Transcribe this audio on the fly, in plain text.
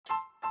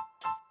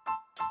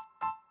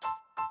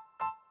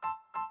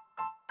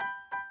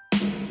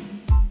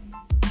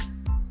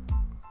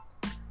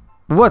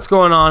What's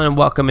going on, and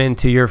welcome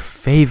into your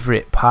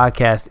favorite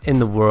podcast in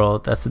the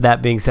world. That's the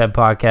That Being Said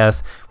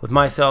podcast with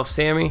myself,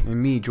 Sammy.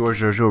 And me, George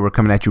Jojo. We're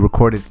coming at you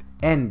recorded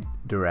and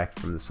direct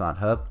from the Sant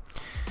Hub.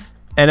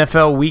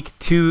 NFL Week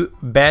 2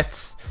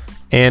 bets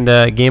and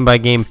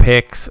game-by-game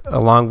picks,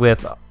 along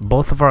with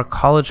both of our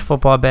college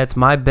football bets,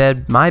 my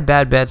bad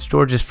bets,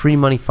 George's free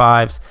money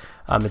fives.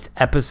 It's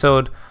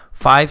episode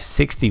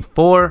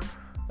 564.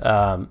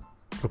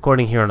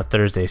 Recording here on a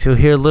Thursday, so you'll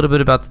hear a little bit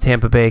about the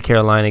Tampa Bay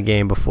Carolina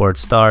game before it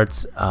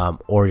starts,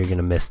 or you're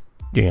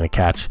gonna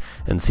catch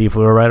and see if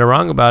we were right or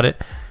wrong about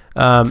it.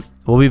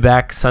 We'll be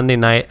back Sunday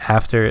night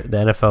after the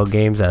NFL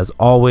games, as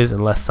always,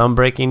 unless some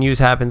breaking news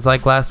happens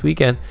like last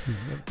weekend.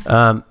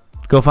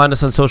 Go find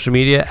us on social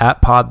media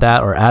at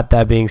PodThat or at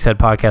That Being Said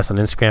Podcast on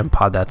Instagram.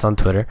 PodThat's on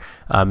Twitter,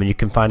 and you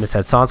can find us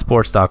at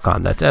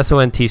SONTsports.com. That's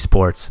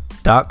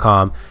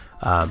SONTsports.com.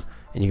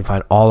 And you can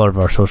find all of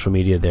our social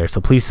media there.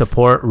 So please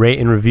support, rate,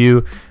 and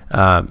review.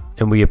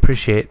 And we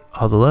appreciate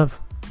all the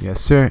love.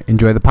 Yes, sir.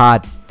 Enjoy the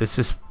pod. This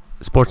is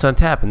Sports on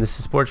Tap, and this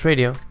is Sports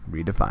Radio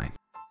Redefined.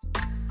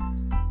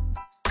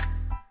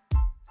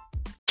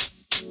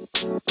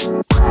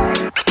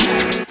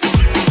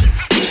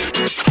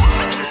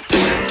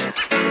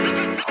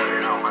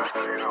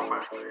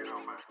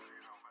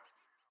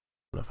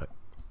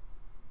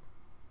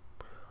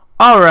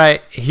 All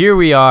right, here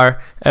we are,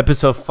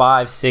 episode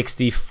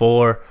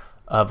 564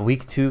 of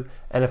Week 2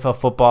 NFL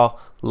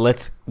football.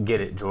 Let's get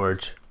it,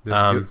 George.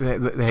 Let's do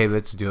it.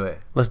 Let's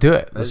do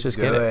it. Let's just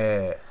get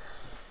it.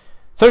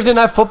 Thursday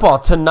Night Football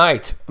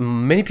tonight.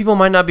 Many people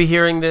might not be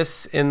hearing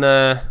this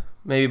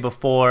maybe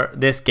before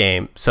this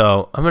game.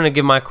 So I'm going to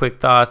give my quick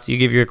thoughts. You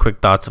give your quick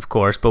thoughts, of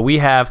course. But we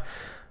have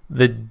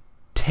the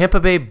Tampa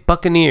Bay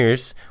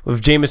Buccaneers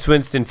with Jameis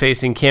Winston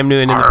facing Cam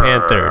Newton and the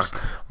Panthers.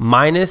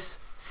 Minus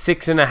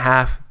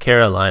 6.5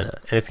 Carolina.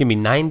 And it's going to be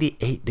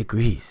 98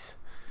 degrees.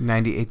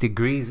 98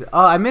 degrees.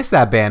 Oh, I missed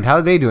that band. How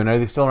are they doing? Are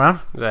they still around?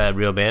 Is that a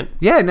real band?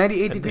 Yeah,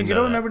 98 degrees. You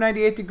don't remember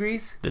 98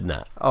 degrees? Did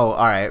not. Oh,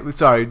 all right.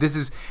 Sorry. This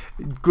is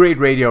great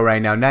radio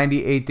right now.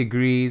 98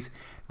 degrees.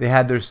 They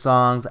had their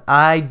songs.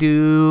 I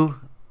do.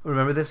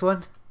 Remember this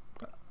one?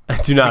 I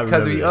do not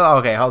remember this. Oh,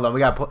 okay. Hold on. We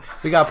got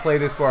to play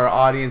this for our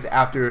audience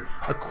after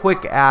a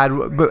quick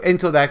ad. But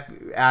until that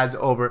ad's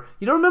over.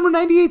 You don't remember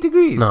 98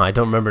 degrees? No, I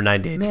don't remember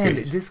 98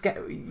 degrees.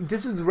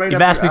 This is right.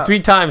 You've asked me 3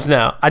 times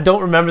now. I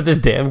don't remember this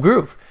damn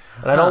group.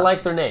 And I don't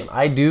like their name.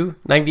 I do.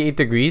 98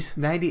 Degrees.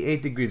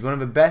 98 Degrees. One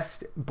of the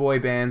best boy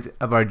bands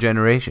of our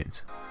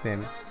generations.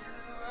 Sammy.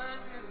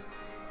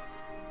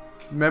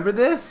 Remember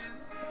this?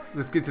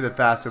 Let's get to the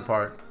faster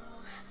part.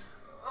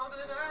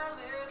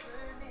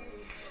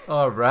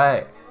 All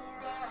right.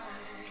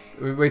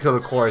 Wait till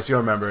the chorus. You'll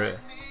remember it.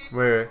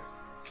 Where?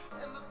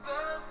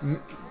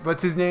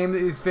 What's his name?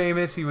 He's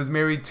famous. He was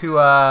married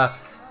to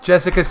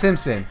Jessica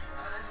Simpson.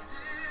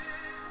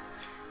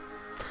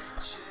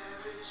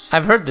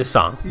 I've heard this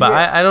song, but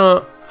yeah. I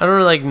don't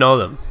really know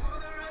them.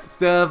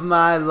 Of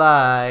my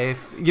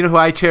life. You know who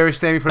I cherish,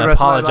 Sammy, for the rest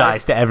of my life? I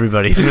apologize to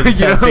everybody for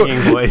that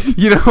singing voice.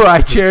 You know who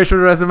I cherish for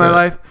the rest of my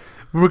life?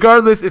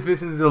 Regardless if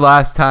this is the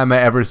last time I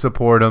ever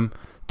support him,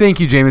 thank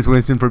you, Jameis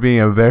Winston, for being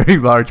a very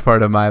large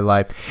part of my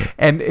life.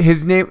 And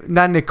his name,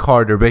 not Nick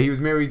Carter, but he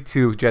was married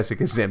to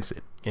Jessica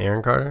Simpson.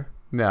 Aaron Carter?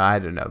 No, I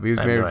don't know. But he was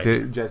married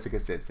to Jessica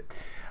Simpson.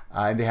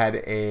 And they had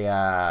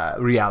a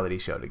reality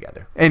show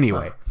together.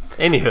 Anyway.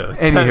 Anywho,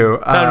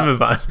 time to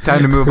move on.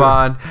 Time to move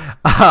on.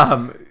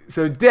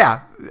 So,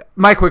 yeah,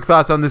 my quick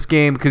thoughts on this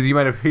game, because you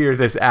might have heard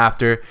this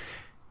after.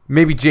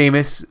 Maybe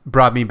Jameis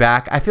brought me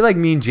back. I feel like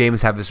me and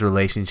Jameis have this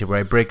relationship where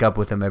I break up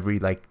with him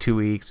every, 2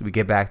 weeks. We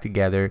get back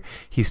together.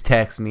 He's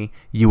texts me,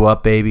 "You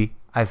up, baby?"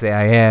 I say,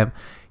 "I am."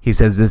 He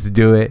says, "Let's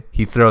do it."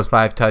 He throws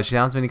 5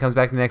 touchdowns. When he comes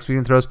back the next week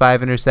and throws 5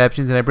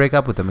 interceptions, and I break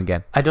up with him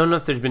again. I don't know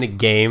if there's been a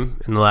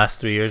game in the last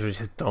 3 years where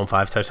he's thrown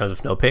 5 touchdowns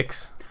with no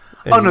picks.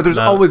 There's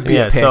always been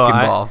a pick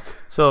involved.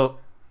 So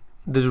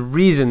there's a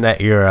reason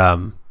that your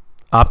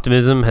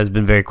optimism has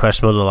been very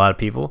questionable to a lot of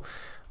people,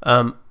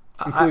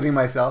 including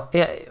myself.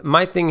 Yeah,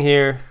 my thing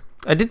here,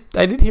 I did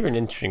hear an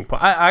interesting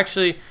point.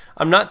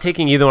 I'm not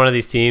taking either one of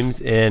these teams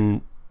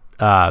in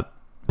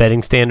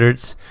betting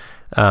standards,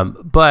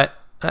 but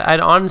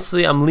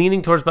I'm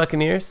leaning towards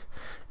Buccaneers,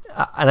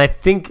 and I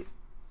think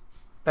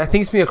it's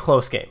gonna be a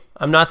close game.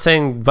 I'm not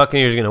saying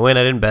Buccaneers are gonna win.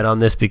 I didn't bet on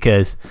this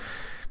because,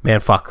 man,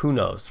 fuck, who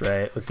knows,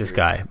 right, with this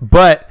guy.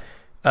 But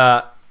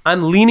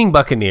I'm leaning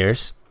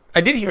Buccaneers. I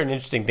did hear an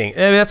interesting thing. I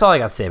mean, that's all I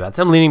got to say about it.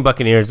 I'm leaning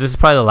Buccaneers. This is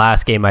probably the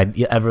last game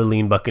I'd ever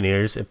lean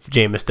Buccaneers if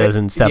Jameis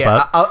doesn't step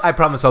up. I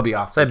promise I'll be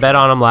off. So I bet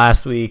on him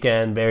last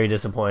weekend. Very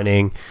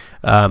disappointing.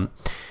 And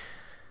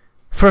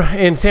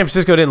San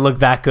Francisco didn't look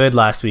that good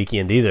last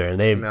weekend either,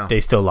 and they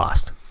still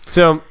lost.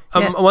 So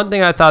one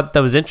thing I thought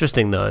that was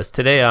interesting, though, is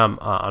today on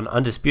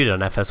Undisputed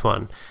on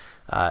FS1,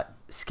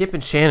 Skip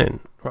and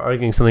Shannon were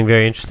arguing something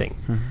very interesting.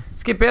 Mm-hmm.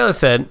 Skip Bayless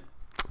said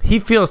he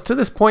feels to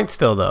this point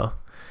still, though,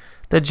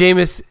 that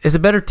Jameis is a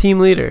better team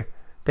leader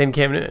than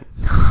Cam Newton.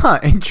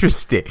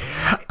 Interesting.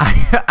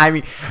 I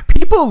mean,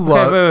 people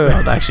love...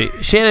 Wait, actually,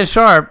 Shannon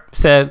Sharp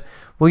said,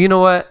 well, you know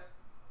what?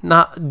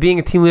 not being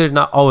a team leader is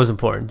not always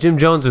important. Jim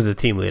Jones was a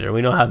team leader.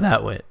 We know how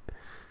that went.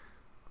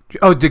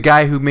 Oh, the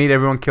guy who made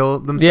everyone kill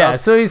themselves? Yeah,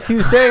 so he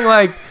was saying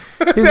like,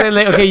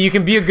 okay, you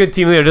can be a good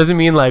team leader. It doesn't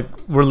mean like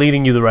we're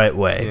leading you the right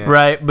way,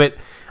 right? But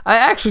I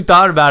actually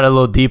thought about it a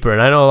little deeper,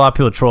 and I know a lot of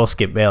people troll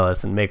Skip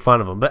Bayless and make fun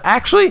of him, but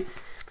actually,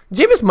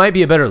 Jameis might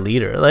be a better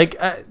leader. Like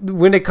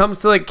when it comes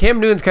to like Cam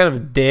Newton's kind of a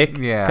dick,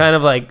 kind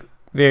of like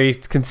very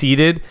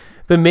conceited.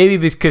 But maybe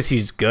because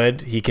he's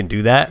good, he can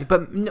do that.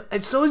 But no,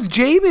 so is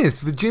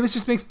Jameis. But Jameis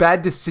just makes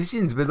bad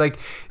decisions. But like,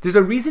 there's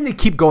a reason to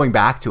keep going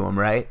back to him,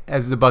 right?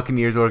 As the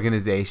Buccaneers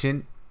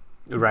organization,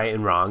 right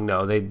and wrong.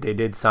 No, they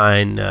did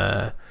sign.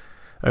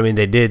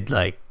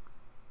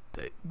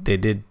 They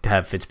did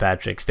have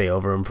Fitzpatrick stay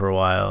over him for a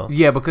while.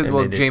 Yeah, because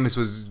Jameis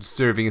was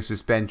serving a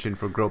suspension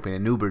for groping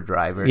an Uber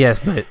driver. Yes,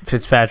 but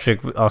Fitzpatrick,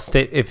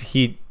 if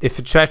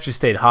Fitzpatrick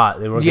stayed hot,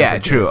 then we're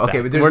true.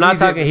 Okay, but we're not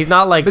talking. He's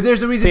not like but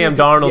there's a reason Sam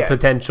Darnold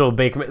potential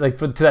Baker like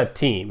to that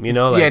team. You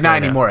know, like,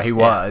 not anymore. He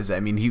was. I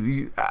mean,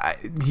 he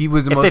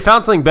was. If they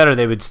found something better,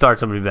 they would start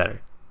somebody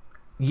better.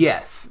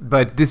 Yes,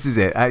 but this is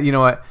it. You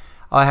know what?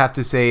 All I have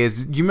to say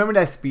is, you remember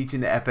that speech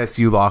in the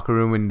FSU locker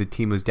room when the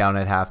team was down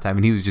at halftime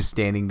and he was just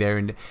standing there?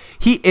 And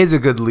he is a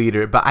good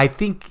leader, but I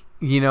think,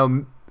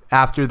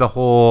 after the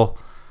whole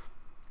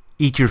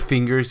eat your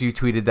fingers, you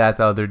tweeted that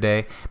the other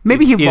day.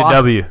 Maybe he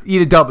lost.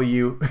 Eat a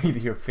W. Eat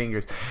your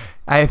fingers.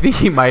 I think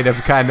he might have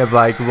kind of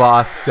like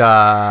lost.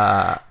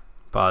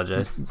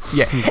 Apologize.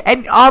 Yeah,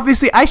 and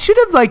obviously I should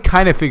have like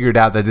kind of figured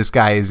out that this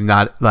guy is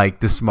not like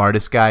the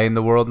smartest guy in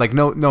the world. Like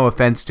no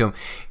offense to him.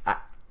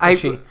 I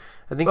think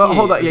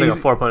hold on. Yeah, he's a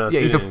 4.0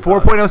 student. He's a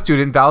 4.0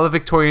 student,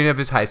 valedictorian of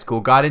his high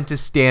school, got into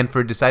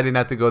Stanford, decided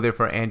not to go there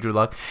for Andrew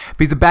Luck.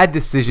 But he's a bad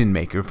decision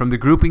maker. From the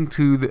grouping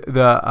to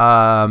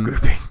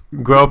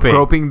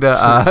groping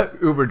the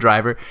Uber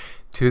driver,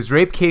 to his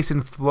rape case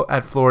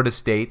at Florida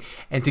State,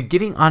 and to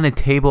getting on a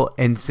table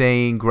and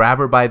saying, grab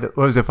her by the...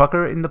 What was it, fuck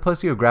her in the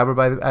pussy or grab her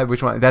by the...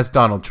 which one? That's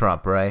Donald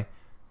Trump, right?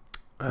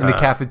 In the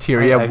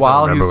cafeteria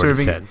while he was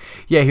serving,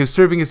 he was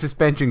serving a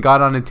suspension.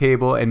 Got on a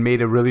table and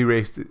made a really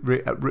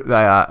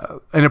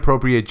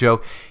inappropriate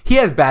joke. He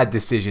has bad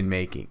decision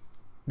making.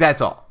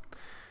 That's all.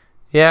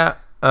 Yeah.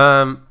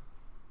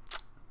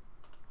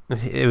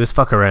 It was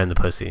fuck around in the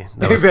pussy.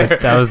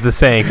 That was the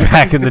saying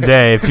back in the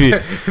day.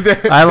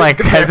 I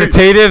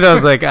hesitated. I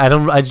was like, I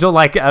don't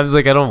like it. I was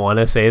like, I don't want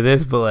to say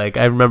this, but like,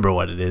 I remember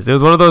what it is. It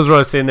was one of those where I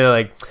was sitting there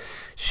like,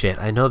 shit,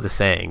 I know the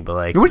saying, but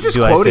like, we're just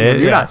quoting it.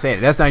 You're not saying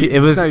it. That's not. It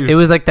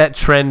was like that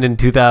trend in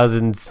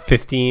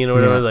 2015 or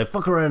whatever. It was like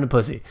fuck around in the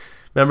pussy.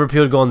 Remember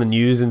people would go on the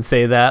news and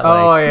say that?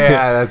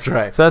 That's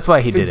right. So that's why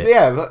he did it.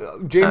 Yeah,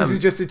 James is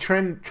just a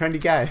trendy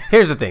guy.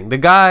 Here's the thing. The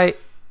guy,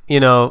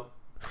 this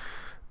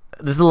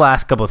is the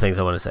last couple of things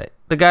I want to say.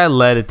 The guy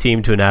led a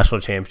team to a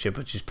national championship,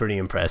 which is pretty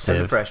impressive.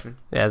 As a freshman.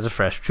 Yeah, as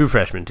a true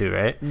freshman too,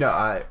 right? No,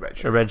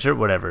 redshirt. A redshirt,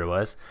 whatever it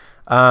was.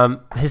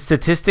 His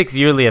statistics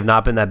yearly have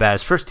not been that bad.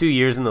 His first 2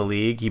 years in the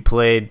league, he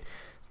played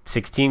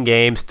 16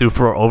 games, threw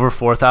for over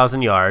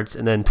 4,000 yards,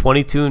 and then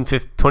 22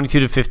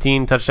 to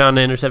 15 touchdown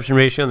to interception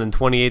ratio, and then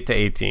 28 to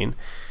 18.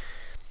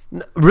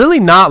 Really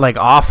not like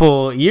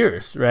awful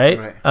years,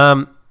 right?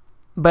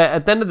 But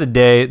at the end of the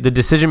day, the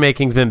decision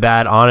making's been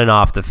bad on and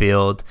off the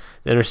field.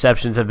 The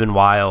interceptions have been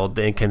wild.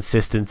 The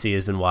inconsistency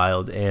has been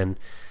wild, and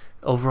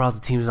overall the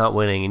team's not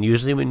winning. And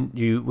usually when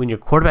your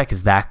quarterback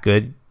is that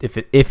good,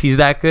 if he's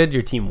that good,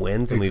 your team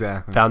wins, and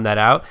we've found that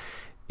out.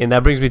 And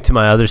that brings me to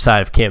my other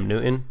side of Cam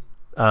Newton.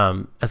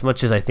 As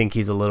much as I think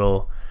he's a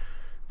little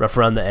rough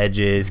around the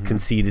edges,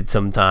 conceited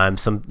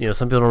sometimes, some people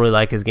don't really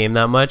like his game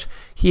that much.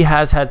 He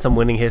has had some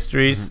winning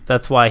histories.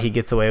 That's why he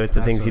gets away with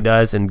the things he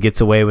does, and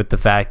gets away with the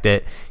fact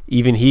that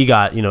even he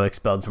got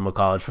expelled from a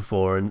college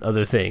before and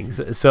other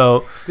things.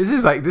 So this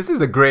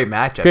is a great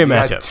matchup. Great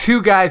matchup.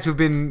 Two guys who've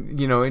been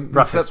in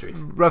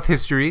rough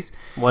histories.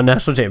 One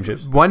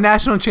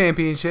national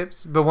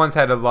championships, but one's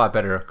had a lot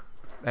better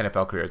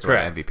NFL careers.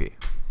 Correct. MVP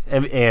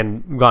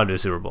and gone to a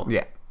Super Bowl.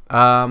 Yeah.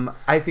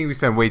 I think we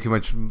spent way too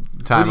much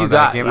time on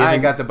that game. I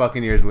got the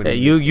Buccaneers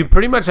winning. You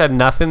pretty much had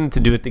nothing to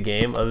do with the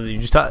game. Other than you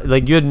just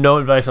you had no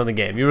advice on the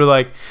game. You were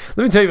like,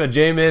 let me tell you about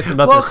Jameis and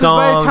about the song.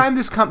 Well, because by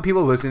the time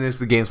people listen to this,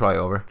 the game's probably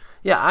over.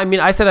 Yeah, I mean,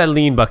 I said I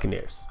lean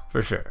Buccaneers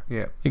for sure.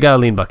 Yeah, you gotta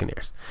lean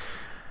Buccaneers.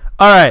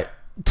 All right,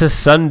 to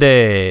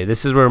Sunday.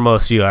 This is where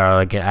most of you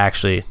are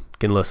actually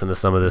can listen to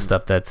some of this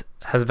stuff that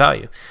has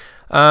value.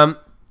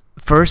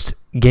 First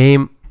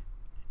game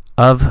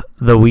of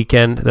the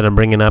weekend that I'm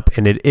bringing up,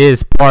 and it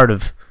is part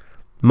of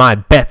my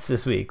bets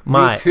this week.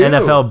 My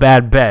NFL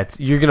bad bets.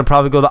 You're going to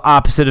probably go the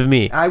opposite of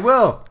me. I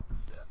will.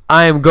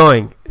 I am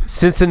going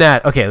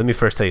Cincinnati. Okay, let me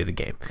first tell you the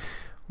game.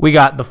 We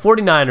got the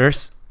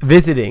 49ers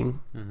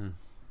visiting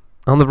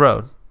on the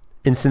road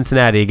in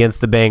Cincinnati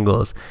against the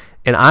Bengals,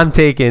 and I'm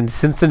taking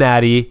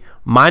Cincinnati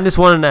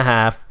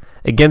 -1.5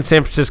 against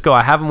San Francisco.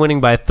 I have them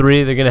winning by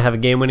 3. They're going to have a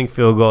game-winning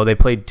field goal. They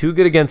played too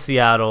good against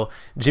Seattle.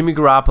 Jimmy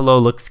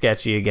Garoppolo looked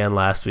sketchy again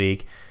last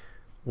week.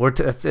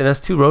 That's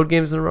 2 road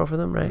games in a row for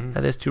them, right?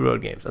 That is 2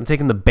 road games. I'm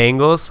taking the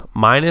Bengals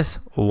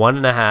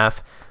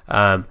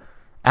 -1.5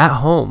 at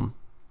home.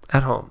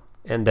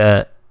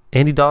 And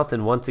Andy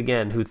Dalton, once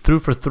again, who threw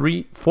for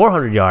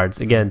 400 yards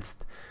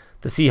against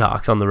the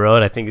Seahawks on the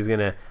road, I think is going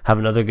to have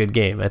another good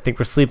game. I think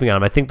we're sleeping on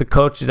him. I think the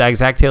coach,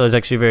 Zach Taylor, is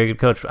actually a very good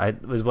coach.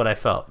 Was what I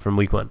felt from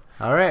week 1.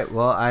 All right.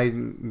 Well, I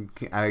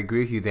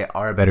agree with you. They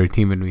are a better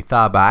team than we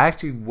thought. But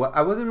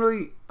I wasn't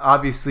really.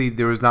 Obviously,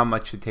 there was not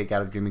much to take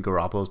out of Jimmy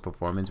Garoppolo's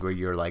performance where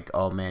you're like,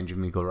 oh, man,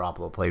 Jimmy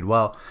Garoppolo played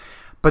well.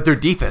 But their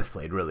defense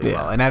played really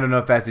well. And I don't know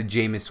if that's a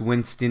Jameis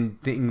Winston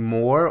thing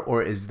more,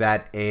 or is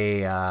that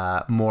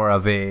a more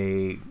of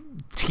a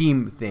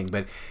team thing.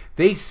 But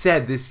they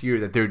said this year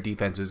that their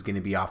defense was going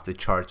to be off the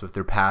charts with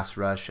their pass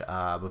rush,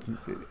 with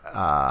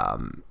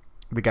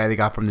the guy they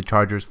got from the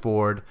Chargers,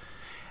 Ford.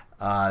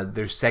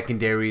 Their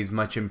secondary is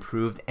much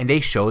improved, and they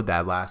showed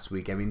that last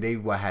week. I mean, they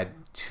had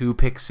 2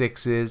 pick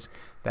sixes,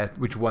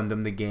 which won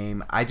them the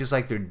game. I just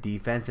like their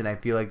defense, and I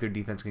feel like their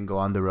defense can go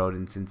on the road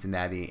in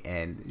Cincinnati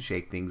and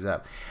shake things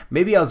up.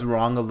 Maybe I was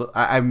wrong.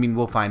 I mean,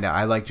 we'll find out.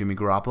 I like Jimmy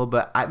Garoppolo,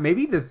 but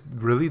maybe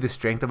the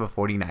strength of a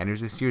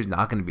 49ers this year is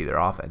not going to be their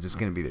offense. It's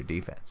going to be their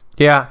defense.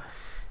 Yeah.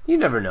 You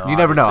never know. You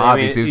never know.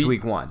 Obviously, it was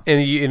week 1.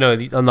 And, you know,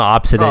 on the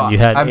opposite end, you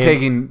had...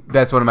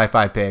 That's one of my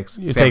 5 picks.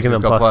 You're taking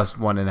them plus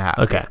 1.5.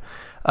 Okay.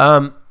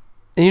 And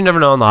you never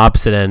know on the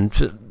opposite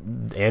end.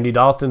 Andy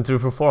Dalton threw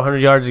for 400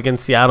 yards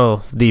against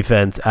Seattle's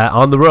defense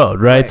on the road,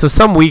 right? So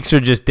some weeks are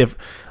just different.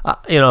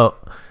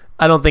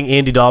 I don't think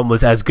Andy Dalton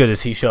was as good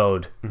as he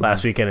showed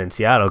last weekend in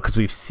Seattle because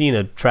we've seen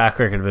a track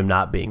record of him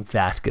not being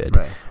that good.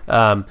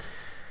 Right.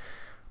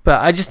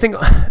 But I just think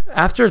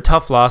after a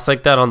tough loss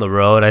like that on the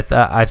road,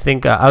 I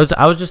think I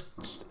was just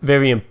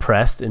very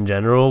impressed in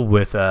general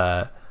with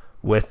the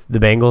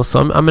Bengals. So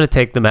I'm going to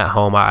take them at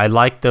home. I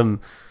like them.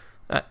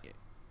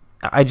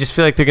 I just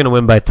feel like they're going to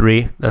win by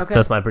 3.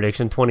 That's my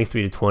prediction.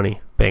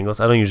 23-20 Bengals.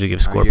 I don't usually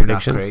give score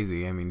predictions. Not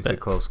crazy. I mean, it's a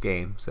close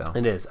game. So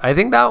it is. I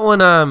think that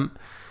one.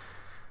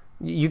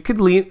 You could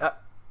lean.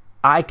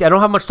 I don't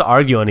have much to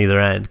argue on either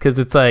end because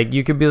it's like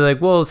you could be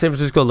like, well, San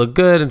Francisco looked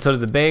good and so did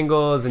the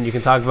Bengals, and you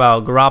can talk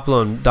about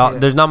Garoppolo and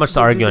there's not much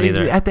to argue on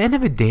either. At the end of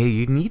the day,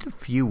 you need a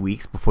few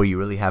weeks before you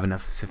really have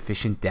enough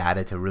sufficient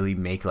data to really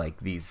make like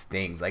these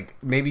things. Like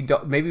maybe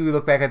we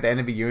look back at the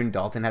end of a year and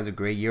Dalton has a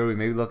great year. We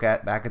maybe look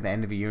back at the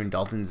end of a year and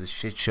Dalton's a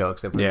shit show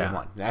except for game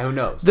 1. Now, who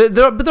knows? But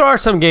there are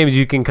some games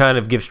you can kind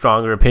of give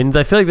stronger opinions.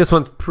 I feel like this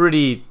one's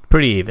pretty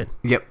even.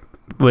 Yep.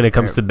 When it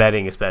comes to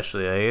betting,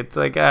 especially, it's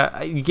like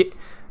you get.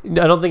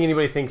 I don't think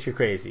anybody thinks you're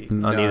crazy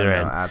on either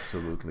end.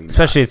 Absolutely not.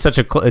 Especially it's it's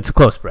a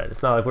close spread.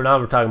 It's not like we're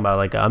talking about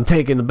like I'm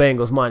taking the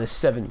Bengals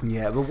 -7.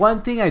 Yeah, but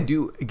one thing I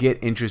do get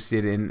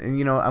interested in, and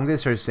I'm going to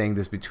start saying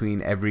this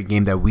between every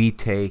game that we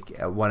take,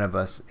 one of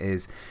us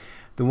is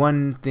the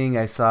one thing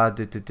I saw.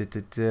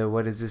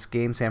 What is this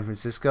game? San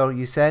Francisco,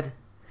 you said?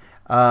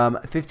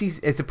 50.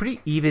 It's a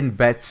pretty even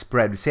bet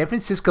spread. San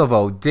Francisco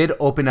though did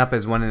open up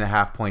as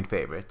 1.5 point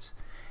favorites,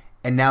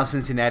 and now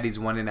Cincinnati's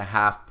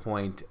 1.5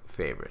 point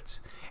favorites.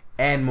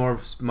 And more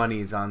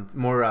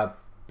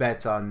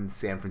bets on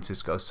San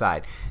Francisco's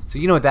side. So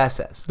you know what that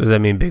says. Does that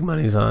mean big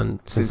money's on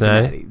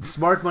Cincinnati?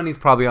 Smart money's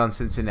probably on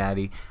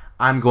Cincinnati.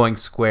 I'm going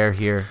square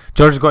here.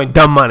 George is going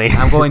dumb money.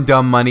 I'm going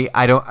dumb money.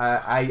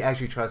 I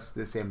actually trust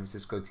the San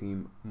Francisco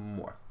team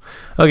more.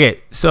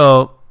 Okay,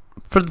 so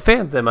for the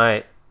fans that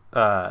might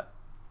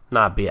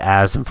not be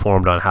as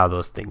informed on how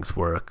those things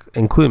work,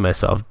 including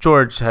myself,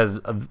 George has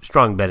a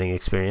strong betting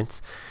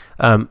experience.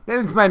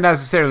 It might not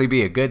necessarily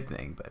be a good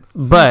thing,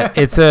 but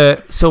it's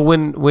so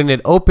when it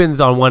opens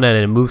on one end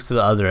and it moves to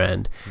the other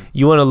end,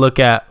 you want to look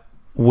at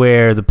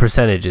where the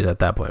percentage is at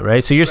that point,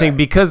 right? So you're saying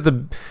because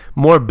the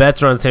more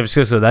bets are on San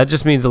Francisco, that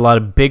just means a lot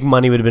of big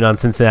money would have been on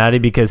Cincinnati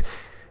because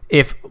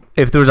if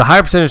there was a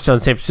higher percentage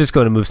on San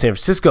Francisco to move San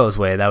Francisco's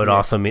way, that would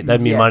also mean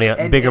bigger money on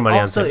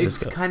San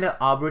Francisco. It's kind of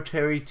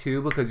arbitrary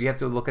too because you have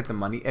to look at the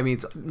money. I mean,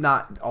 it's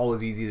not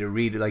always easy to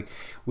read. Like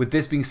with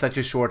this being such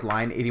a short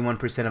line,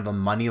 81% of the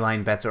money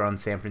line bets are on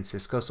San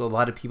Francisco. So a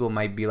lot of people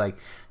might be like,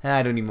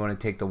 I don't even want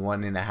to take the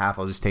 1.5.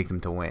 I'll just take them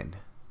to win.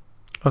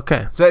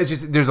 Okay. So it's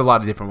just there's a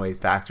lot of different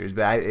factors,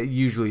 but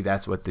usually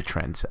that's what the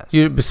trend says.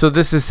 So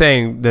this is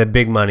saying that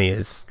big money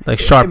is like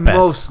sharp bets.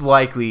 Most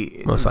likely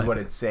is what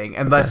it's saying,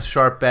 unless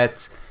sharp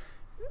bets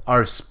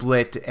are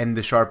split and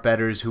the sharp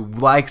bettors who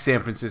like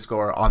San Francisco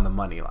are on the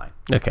money line.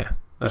 Okay.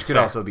 Which could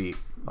also be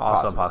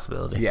a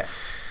possibility. Yeah.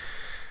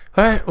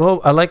 All right.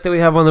 Well, I like that we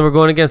have one that we're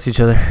going against each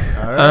other.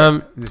 All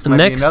right. This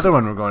might be another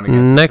one we're going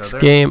against next each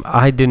other. Game,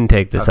 I didn't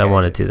take this. Okay. I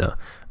wanted to though.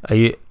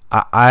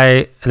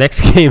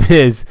 Next game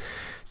is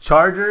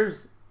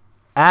Chargers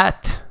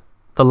at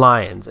the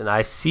Lions, and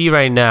I see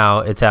right now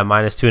it's at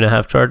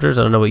 -2.5 Chargers.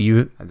 I don't know what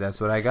you.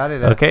 That's what I got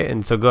it at. Okay,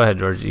 and so go ahead,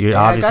 George.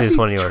 Obviously, it's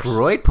one of yours.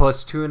 Detroit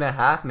plus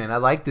 2.5. Man, I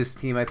like this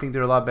team. I think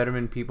they're a lot better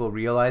than people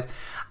realize.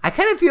 I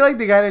kind of feel like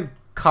they got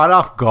caught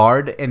off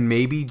guard, and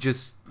maybe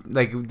just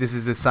like this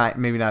is a sign,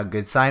 maybe not a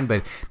good sign,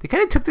 but they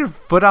kind of took their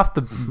foot off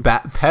the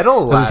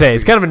pedal. I was say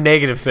it's kind of a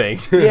negative thing.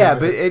 Yeah,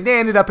 but they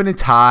ended up in a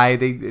tie.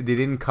 They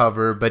didn't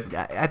cover, but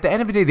at the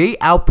end of the day, they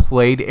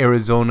outplayed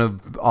Arizona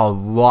a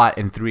lot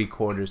in 3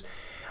 quarters.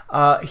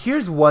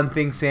 Here's one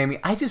thing, Sammy.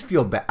 I just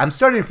feel bad. I'm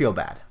starting to feel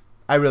bad.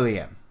 I really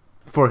am.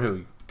 For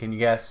who? Can you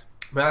guess?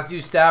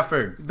 Matthew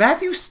Stafford.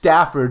 Matthew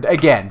Stafford,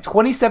 again,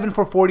 27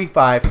 for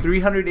 45,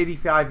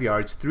 385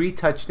 yards, 3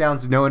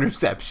 touchdowns, no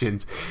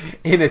interceptions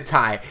in a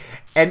tie.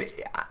 And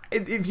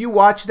if you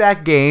watch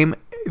that game,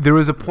 there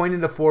was a point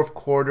in the fourth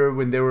quarter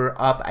when they were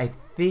up, I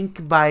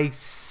think, by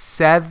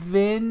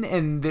 7,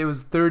 and there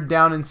was third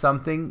down and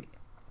something,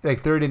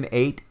 like 3rd and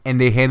 8,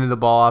 and they handed the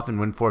ball off and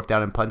went 4th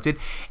down and punted.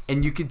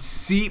 And you could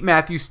see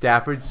Matthew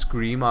Stafford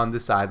scream on the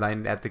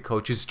sideline at the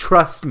coaches,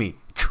 trust me.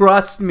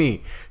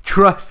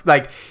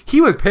 Like,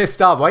 he was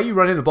pissed off. Why are you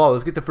running the ball?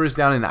 Let's get the first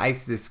down and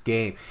ice this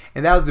game.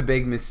 And that was the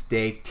big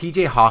mistake.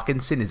 TJ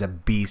Hawkinson is a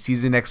beast.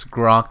 He's the next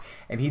Gronk,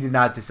 and he did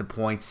not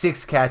disappoint.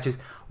 6 catches,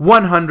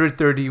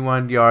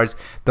 131 yards.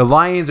 The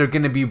Lions are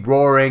going to be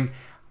roaring.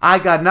 I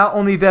got not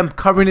only them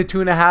covering the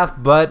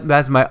 2.5, but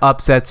that's my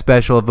upset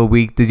special of the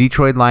week. The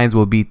Detroit Lions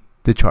will beat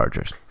the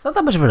Chargers. It's not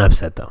that much of an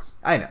upset, though.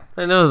 I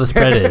know the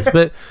spread is,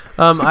 but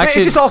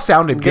actually, it just all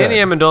sounded good. Danny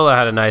Amendola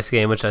had a nice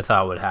game, which I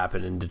thought would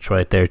happen in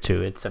Detroit there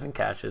too. It's 7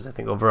 catches, I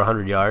think over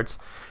 100 yards.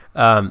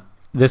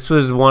 This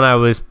was one I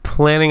was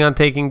planning on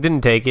taking,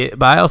 didn't take it,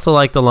 but I also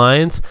like the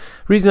Lions.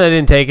 Reason I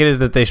didn't take it is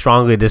that they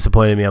strongly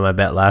disappointed me on my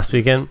bet last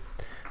weekend.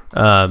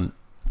 I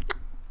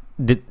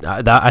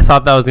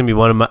thought that was gonna be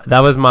that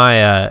was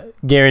my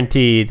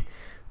guaranteed.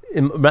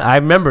 I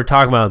remember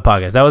talking about it on the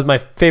podcast. That was my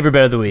favorite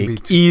bet of the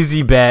week.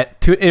 Easy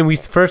bet. And we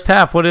first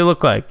half, what did it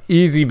look like?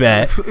 Easy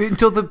bet.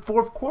 Until the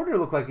fourth quarter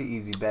looked like an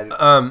easy bet.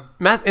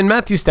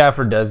 Matthew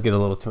Stafford does get a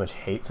little too much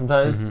hate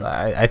sometimes. Mm-hmm.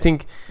 I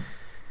think,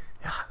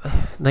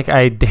 like,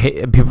 I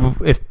hate people.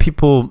 If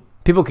people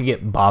could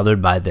get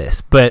bothered by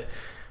this, but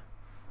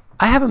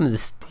I have him.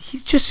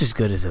 He's just as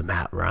good as a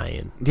Matt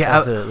Ryan. Yeah,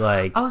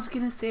 I was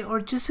gonna say, or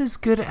just as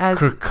good as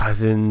Kirk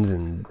Cousins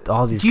and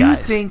all these guys. Do you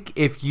think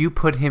if you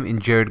put him in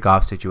Jared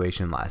Goff's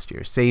situation last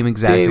year, same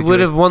exact situation,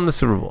 would have won the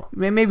Super Bowl?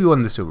 Maybe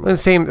won the Super Bowl.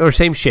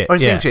 Same shit.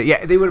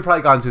 Yeah, they would have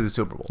probably gone to the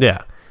Super Bowl.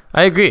 Yeah,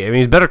 I agree. I mean,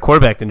 he's a better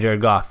quarterback than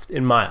Jared Goff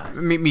in my eyes.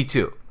 Me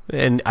too.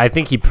 And I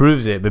think he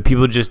proves it, but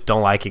people just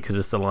don't like it because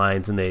it's the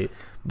Lions and they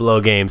blow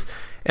games.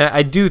 And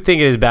I do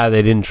think it is bad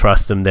they didn't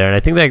trust him there. And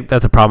I think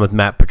that's a problem with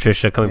Matt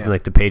Patricia coming from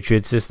like the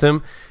Patriots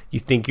system. You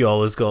think you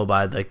always go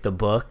by like the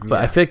book, but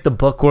I feel like the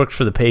book works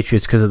for the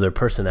Patriots because of their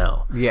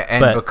personnel. Yeah,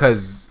 and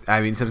because I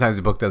mean sometimes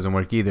the book doesn't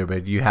work either,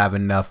 but you have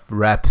enough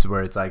reps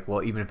where it's like,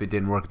 well, even if it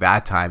didn't work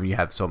that time, you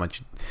have so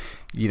much,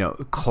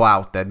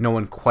 clout that no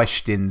one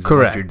questions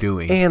what you're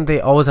doing. And they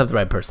always have the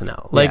right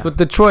personnel. Like with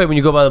Detroit, when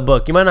you go by the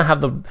book, you might not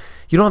have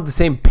you don't have the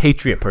same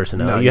Patriot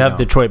personnel. No, you have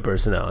Detroit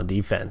personnel on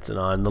defense and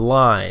on the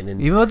line.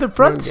 And the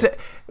front.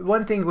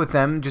 One thing with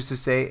them, just to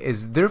say,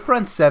 is their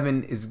front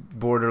 7 is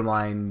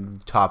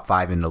borderline top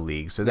 5 in the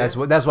league. So that's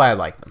why I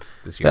like them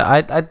this year.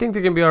 Yeah, I think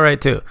they're gonna be all right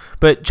too.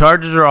 But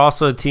Chargers are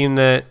also a team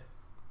that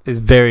is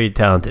very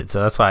talented,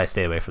 so that's why I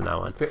stay away from that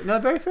one. No,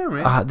 very fair,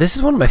 man. This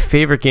is one of my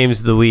favorite games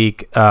of the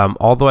week,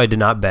 although I did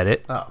not bet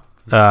it.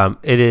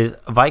 It is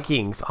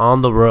Vikings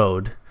on the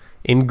road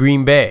in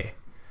Green Bay,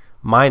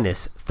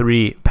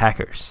 -3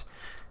 Packers.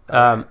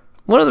 One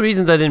of the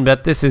reasons I didn't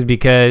bet this is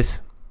because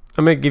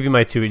I'm going to give you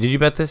my 2. Did you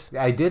bet this?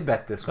 I did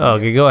bet this one. Oh,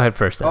 okay, go ahead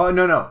first then. Oh,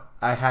 no.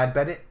 I had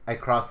bet it. I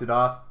crossed it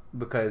off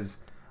because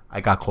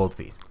I got cold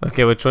feet.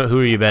 Okay, which one? Who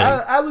are you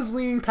betting? I was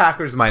leaning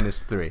Packers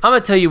 -3. I'm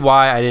going to tell you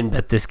why I didn't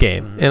bet this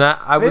game. Mm-hmm.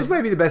 And this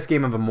might be the best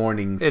game of a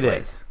morning slate.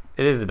 It is.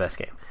 It is the best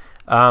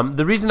game.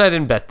 The reason I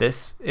didn't bet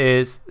this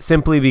is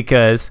simply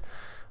because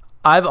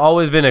I've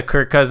always been a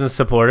Kirk Cousins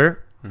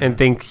supporter and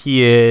think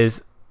he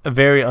is a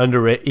very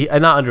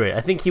underrated. Not underrated.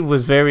 I think he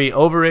was very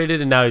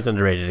overrated and now he's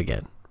underrated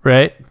again.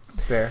 Right?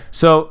 Fair.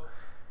 So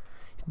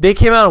they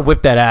came out and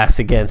whipped that ass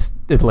against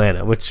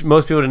Atlanta, which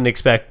most people didn't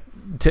expect.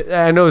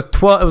 I know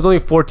it was only a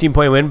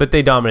 14-point win, but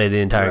they dominated the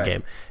entire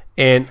game.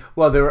 And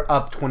they were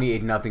up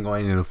 28-0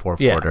 going into the fourth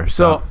quarter.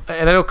 So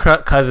and I know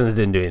Cousins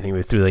didn't do anything.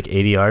 He threw like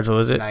 80 yards. What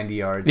was it? 90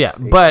 yards. Yeah,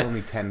 but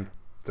only 10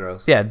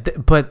 throws. Yeah,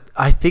 but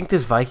I think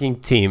this Viking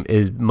team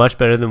is much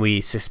better than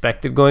we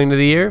suspected going into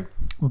the year.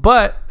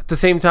 But at the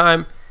same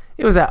time,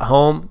 it was at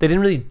home. They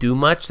didn't really do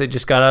much. They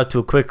just got out to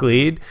a quick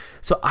lead.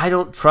 So I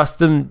don't trust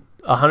them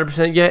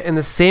 100% yet. And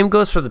the same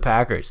goes for the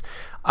Packers.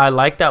 I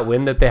like that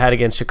win that they had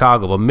against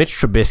Chicago, but Mitch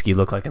Trubisky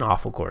looked like an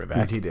awful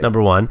quarterback. He did.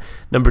 Number one.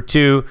 Number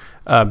two,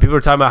 people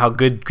are talking about how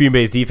good Green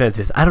Bay's defense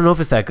is. I don't know if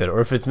it's that good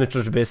or if it's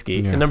Mitchell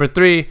Trubisky. Yeah. And number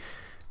three,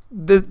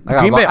 I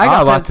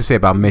got a lot to say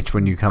about Mitch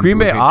when you come. Green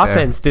Bay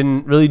offense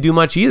didn't really do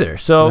much either.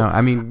 So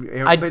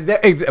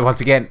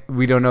once again,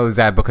 we don't know is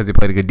that because they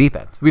played a good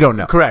defense. We don't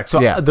know. Correct. So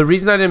the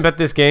reason I didn't bet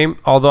this game,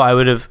 although I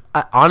would have,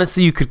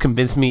 honestly, you could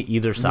convince me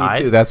either side.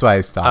 Me too. That's why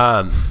I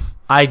stopped.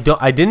 I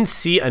didn't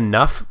see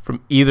enough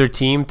from either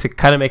team to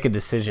kind of make a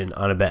decision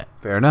on a bet.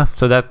 Fair enough.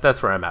 So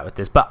that's where I'm at with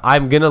this. But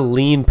I'm gonna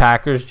lean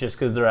Packers just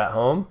because they're at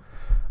home.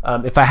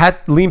 If I had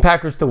lean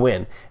Packers to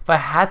win, if I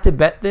had to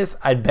bet this,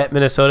 I'd bet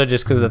Minnesota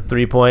just because of the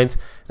 3 points.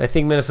 And I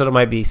think Minnesota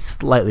might be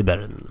slightly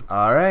better than them.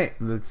 All right,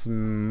 let's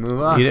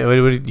move on. Do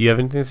you have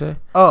anything to say?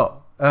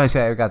 Oh, I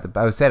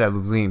said I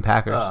was leaning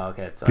Packers. Oh,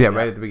 okay.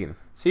 Right at the beginning.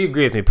 So you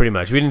agree with me pretty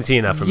much. We didn't see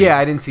enough from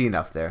I didn't see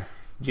enough there.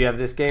 Do you have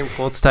this game,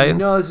 Colts Titans?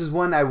 No, this is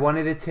one I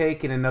wanted to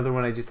take, and another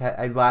one I just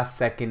had. Last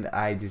second,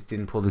 I just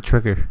didn't pull the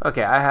trigger.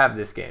 Okay, I have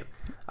this game.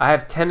 I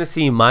have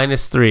Tennessee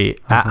 -3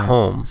 at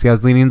home. See, I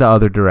was leaning the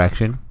other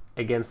direction.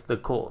 Against the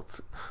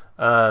Colts.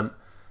 You want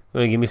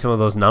to give me some of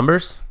those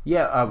numbers?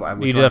 Yeah.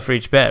 You do that for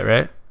each bet,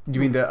 right? You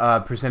mean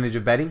the percentage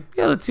of betting?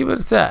 Yeah, let's see what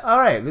it's at. All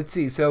right, let's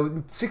see.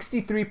 So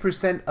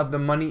 63% of the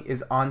money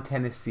is on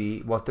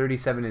Tennessee, while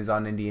 37% is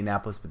on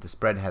Indianapolis, but the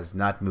spread has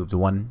not moved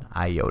one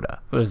iota.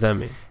 What does that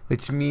mean?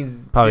 Which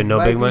means probably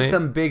no big money.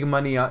 Some big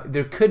money.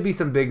 There could be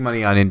some big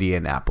money on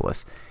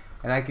Indianapolis,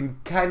 and I can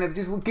kind of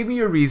just give me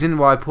your reason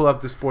while I pull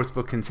up the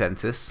sportsbook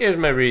consensus. Here's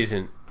my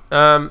reason.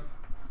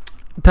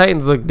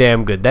 Titans look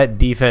damn good. That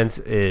defense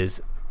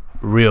is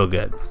real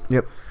good.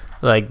 Yep.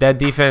 Like, that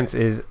defense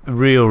is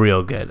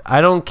real good. I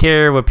don't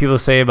care what people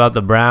say about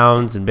the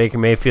Browns and Baker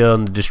Mayfield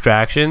and the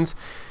distractions.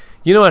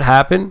 You know what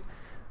happened?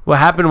 What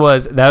happened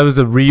was that was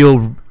a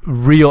real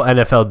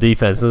NFL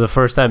defense. This is the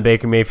first time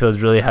Baker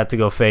Mayfield's really had to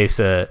go face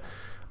a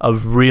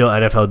real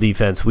NFL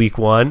defense week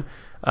 1.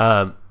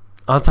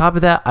 On top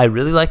of that, I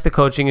really like the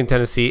coaching in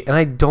Tennessee, and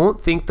I don't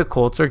think the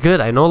Colts are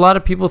good. I know a lot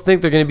of people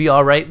think they're going to be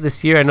all right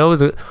this year. I know it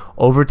was an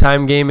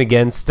overtime game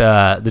against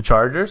the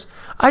Chargers.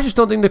 I just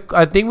don't think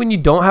I think when you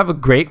don't have a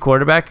great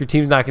quarterback, your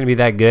team's not going to be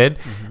that good.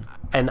 Mm-hmm.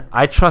 And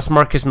I trust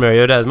Marcus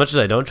Mariota as much as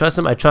I don't trust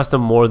him. I trust him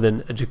more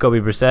than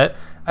Jacoby Brissett.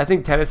 I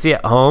think Tennessee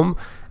at home,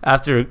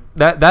 after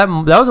that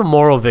was a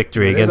moral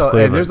victory against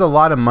Cleveland. There's a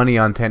lot of money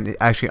on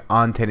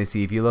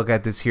Tennessee. If you look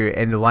at this here,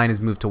 and the line has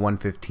moved to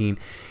 115.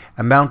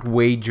 Amount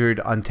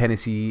wagered on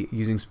Tennessee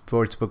using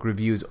sportsbook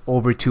reviews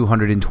over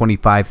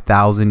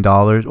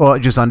 $225,000, or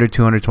just under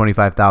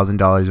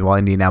 $225,000, while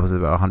Indianapolis is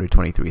about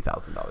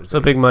 $123,000. So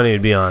big money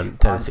would be on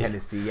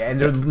Tennessee. Yeah, and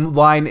the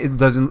line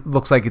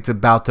looks like it's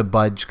about to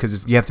budge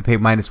because you have to pay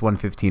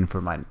 -115 for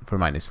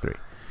 -3.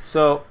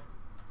 So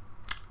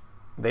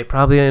they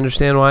probably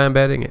understand why I'm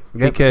betting it,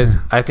 because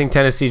I think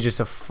Tennessee is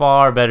just a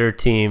far better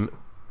team.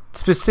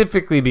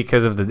 Specifically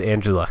because of the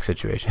Andrew Luck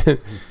situation.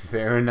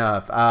 Fair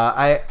enough.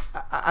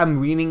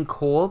 I'm leaning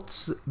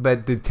Colts,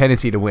 but the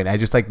Tennessee to win. I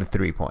just like the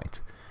 3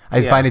 points. I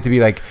just find it to be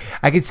like,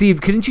 I could see,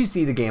 couldn't you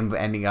see the game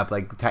ending up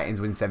like Titans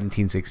win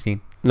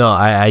 17-16? No,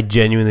 I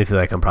genuinely feel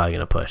like I'm probably going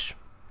to push.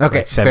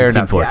 Okay, like fair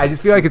enough. Yeah, I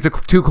just feel like it's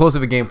too close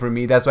of a game for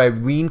me. That's why I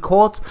lean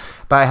Colts,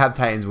 but I have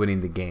Titans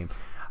winning the game.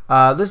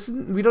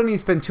 We don't need to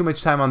spend too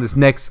much time on this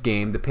next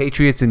game. The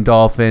Patriots and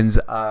Dolphins.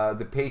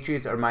 The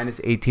Patriots are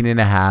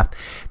 -18.5.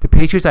 The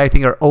Patriots, I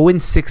think, are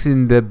 0-6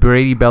 in the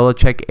Brady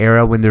Belichick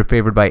era when they're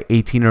favored by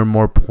 18 or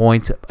more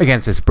points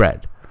against the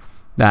spread.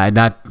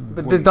 But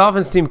the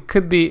Dolphins team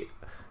could be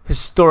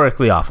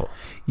historically awful.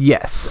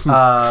 Yes.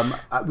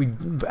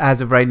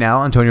 As of right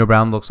now, Antonio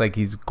Brown looks like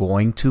he's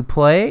going to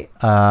play.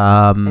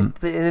 And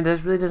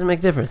it really doesn't make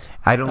a difference.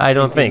 I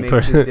don't think it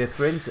makes a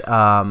difference.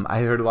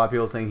 I heard a lot of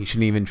people saying he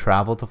shouldn't even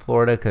travel to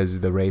Florida because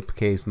the rape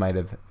case might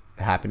have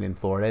happened in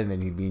Florida, and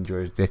then he'd be in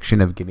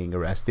jurisdiction of getting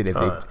arrested if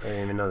I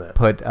didn't even know that.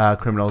 Put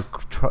criminal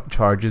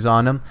charges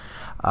on him.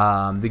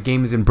 The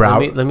game is in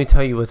Broward. Let me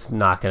tell you what's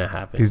not going to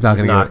happen. He's not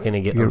going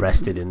to get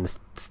arrested in the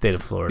state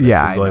of Florida.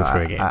 Yeah, he's going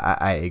for a game.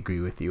 I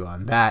agree with you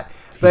on that.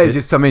 But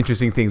just some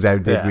interesting things I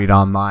did read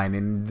online,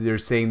 and they're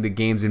saying the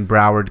game's in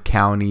Broward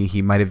County.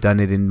 He might have done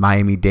it in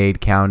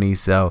Miami-Dade County,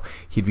 so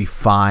he'd be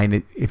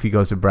fine if he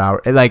goes to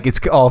Broward. Like, it's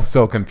all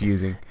so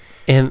confusing.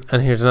 And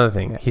here's another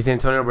thing. He's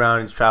Antonio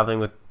Brown. He's traveling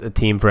with a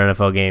team for an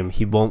NFL game.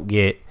 He won't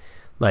get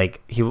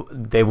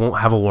they won't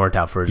have a warrant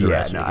out for his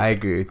arrest. Yeah, no, I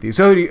agree with you.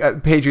 So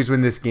Patriots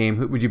win this game.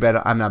 Who would you bet?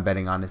 I'm not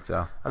betting on it.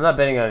 So I'm not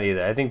betting on it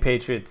either. I think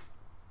Patriots.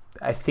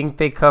 I think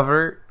they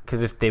cover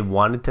because if they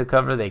wanted to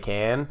cover, they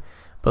can.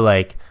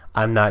 But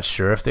I'm not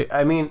sure if they.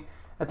 I mean,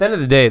 at the end of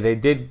the day, they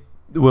did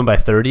win by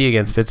 30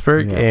 against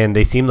Pittsburgh, and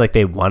they seemed like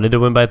they wanted to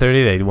win by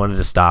 30. They wanted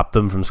to stop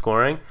them from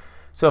scoring.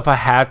 So if I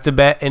had to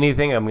bet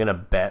anything, I'm gonna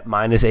bet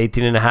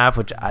 -18.5,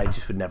 which I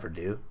just would never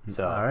do.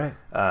 So all right,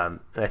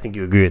 and I think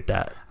you agree with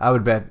that. I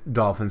would bet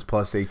Dolphins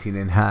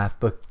 +18.5,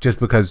 but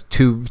just because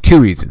two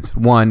reasons.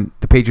 One,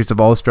 the Patriots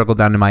have always struggled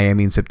down to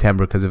Miami in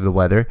September because of the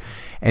weather,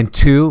 and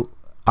two,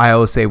 I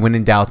always say when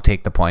in doubt,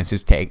 take the points.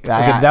 Just take.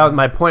 Okay, that was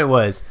my point.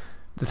 Was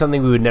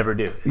something we would never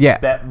do. Yeah,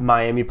 bet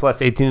Miami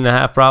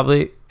 +18.5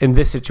 probably in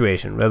this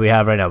situation that we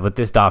have right now with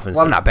this Dolphins.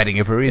 Well, I'm not betting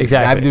it for a reason.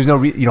 Exactly. There's no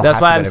reason. That's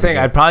why I'm saying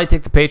I'd probably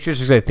take the Patriots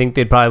because I think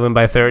they'd probably win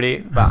by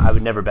 30, but I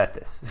would never bet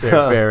this.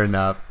 Fair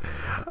enough.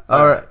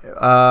 All right,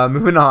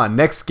 moving on.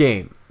 Next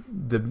game.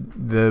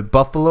 The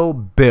Buffalo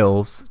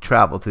Bills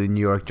travel to the New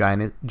York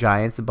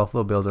Giants. The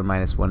Buffalo Bills are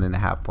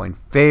 -1.5 point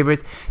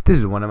favorites. This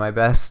is one of my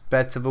best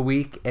bets of a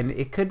week, and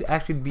it could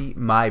actually be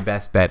my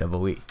best bet of a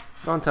week.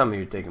 Don't tell me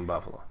you're taking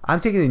Buffalo. I'm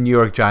taking the New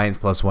York Giants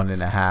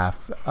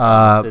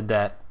 +1.5. Did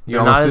that.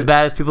 You're not as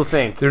bad as people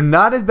think. They're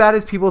not as bad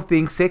as people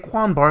think.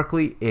 Saquon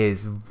Barkley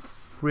is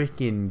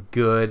freaking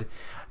good.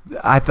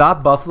 I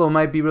thought Buffalo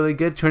might be really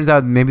good. Turns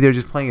out maybe they're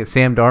just playing a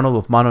Sam Darnold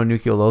with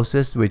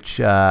mononucleosis, which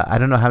I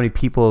don't know how many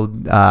people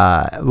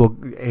Darnold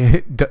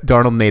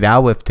made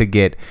out with to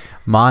get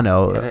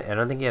mono. I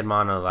don't think he had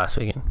mono last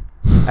weekend.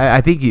 I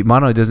think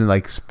mono doesn't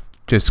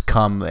just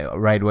come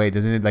right away?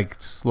 Doesn't it like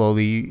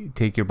slowly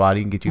take your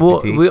body and get you Well,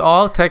 fatigued? we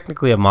all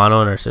technically have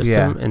mono in our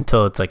system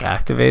until it's like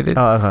activated.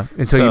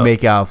 Until you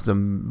make out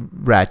some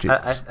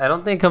ratchets. I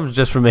don't think it comes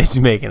just from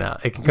making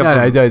out. It can come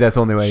from that's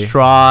the only way.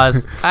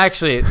 straws.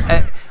 Actually,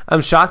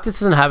 I'm shocked this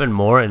doesn't happen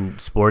more in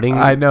sporting.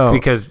 I know.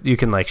 Because you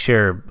can like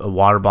share a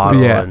water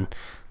bottle and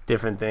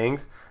different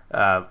things.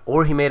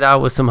 Or he made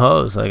out with some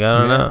hoes. Like, I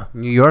don't know.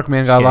 New York,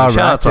 man, got a lot of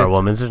Shout out ratchets. to our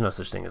women. There's no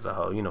such thing as a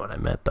hoe. You know what I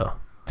meant, though.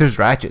 There's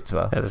ratchets,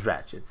 well. Yeah, there's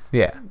ratchets.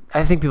 Yeah.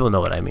 I think people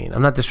know what I mean.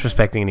 I'm not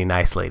disrespecting any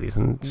nice ladies.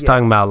 I'm just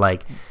talking about,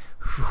 like,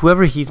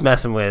 whoever he's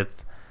messing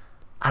with,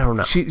 I don't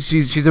know.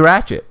 She's a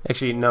ratchet.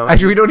 Actually, no.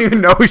 Actually, we don't even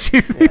know who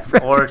she's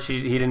or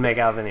he didn't make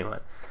out with anyone.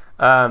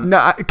 No,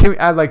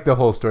 I like the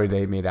whole story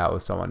they made out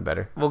with someone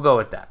better. We'll go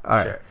with that.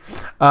 All sure.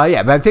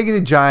 Right. But I'm taking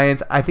the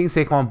Giants. I think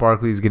Saquon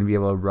Barkley is going to be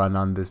able to run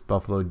on this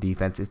Buffalo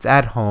defense. It's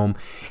at home.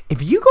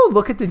 If you go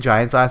look at the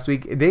Giants last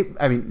week,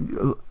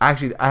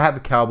 actually, I have the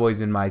Cowboys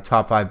in my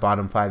top 5,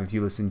 bottom 5. If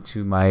you listen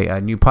to my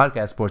new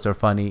podcast, Sports Are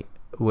Funny,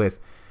 with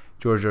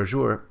George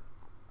Arjour.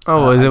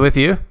 Oh, was it with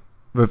you?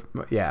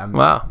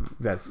 Wow.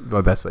 That's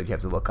what you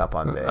have to look up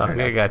on the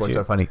okay, got Sports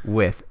you. Are Funny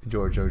with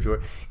George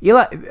Arjour.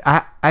 Eli,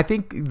 I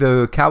think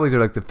the Cowboys are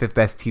like the 5th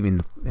best team in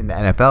the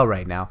NFL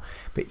right now.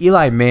 But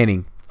Eli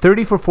Manning,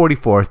 30 for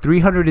 44,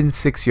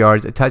 306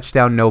 yards, a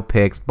touchdown, no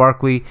picks.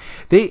 Barkley,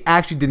 they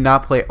actually did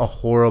not play a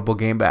horrible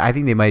game, but I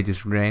think they might have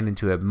just ran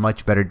into a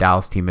much better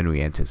Dallas team than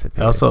we anticipated.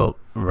 They also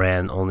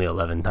ran only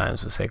 11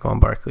 times with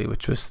Saquon Barkley,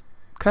 which was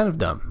kind of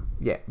dumb.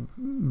 Yeah,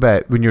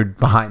 but when you're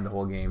behind the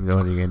whole game, what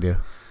are you going to do?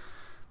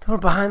 They were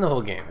behind the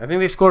whole game. I think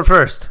they scored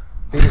first.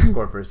 They did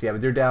score first, yeah,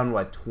 but they're down,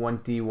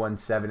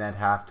 21-7 at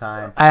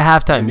halftime?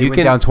 At halftime. You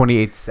went down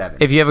 28-7.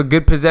 If you have a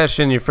good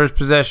possession, your first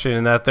possession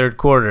in that third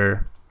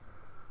quarter,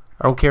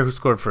 I don't care who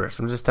scored first.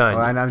 I'm just telling you,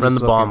 run the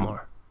ball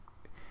more.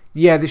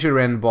 Yeah, they should have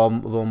ran the ball a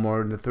little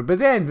more in the third. But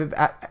then,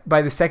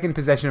 by the second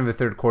possession of the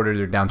third quarter,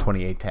 they're down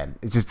 28-10.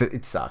 It's just,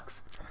 it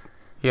sucks.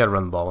 You got to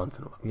run the ball once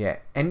in a while. Yeah,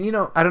 and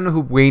I don't know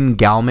who Wayne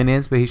Gallman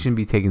is, but he shouldn't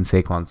be taking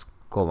Saquon's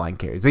goal line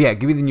carries. But yeah,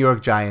 give me the New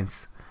York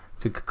Giants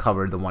to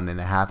cover the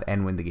 1.5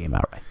 and win the game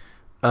outright.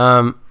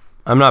 I'm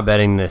not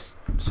betting this,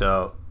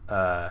 so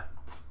I'm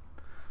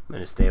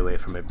gonna stay away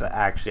from it. But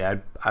actually, I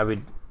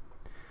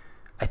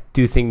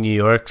do think New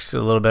York's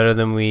a little better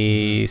than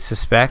we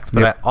suspect,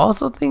 but I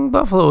also think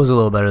Buffalo was a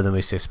little better than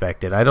we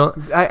suspected. I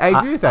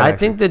agree with that. I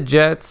think the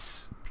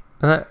Jets,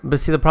 but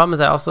see, the problem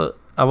is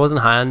I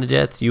wasn't high on the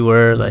Jets. You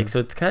were so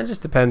it kind of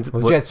just depends.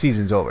 Well, Jets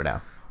season's over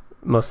now,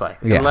 most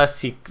likely,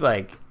 unless he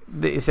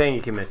saying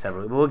you can miss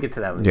several. But we'll get to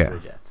that when we get to the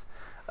Jets.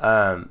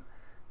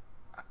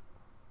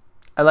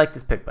 I like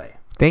this pick by you.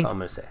 That's all I'm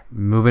going to say.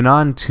 Moving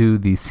on to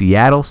the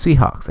Seattle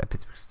Seahawks at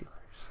Pittsburgh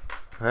Steelers.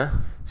 Huh?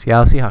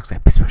 Seattle Seahawks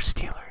at Pittsburgh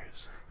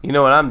Steelers. You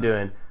know what I'm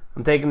doing?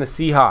 I'm taking the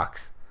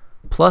Seahawks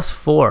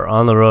 +4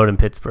 on the road in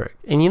Pittsburgh.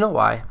 And you know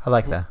why? I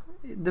like that.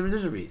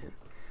 There's a reason.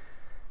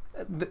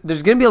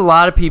 There's going to be a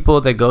lot of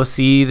people that go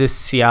see this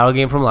Seattle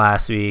game from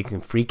last week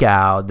and freak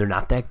out. They're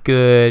not that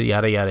good,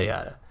 yada, yada,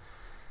 yada.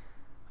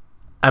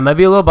 I might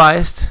be a little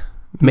biased.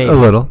 Maybe. A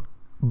little.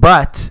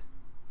 But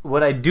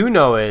what I do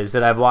know is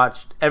that I've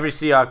watched every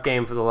Seahawks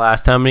game for the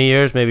last how many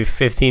years? Maybe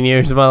 15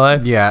 years of my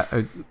life. Yeah.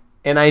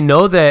 And I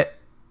know that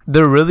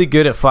they're really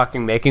good at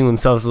fucking making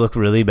themselves look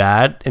really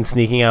bad and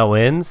sneaking out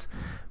wins.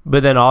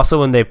 But then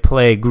also when they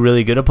play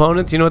really good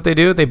opponents, you know what they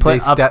do? They play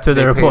up to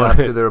their opponent.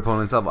 Up to their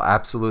opponent's level.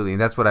 Absolutely.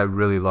 And that's what I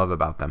really love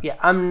about them. Yeah,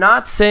 I'm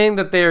not saying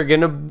that they are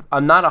going to –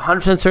 I'm not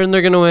 100% certain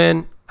they're going to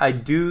win.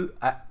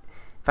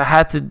 If I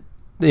had to,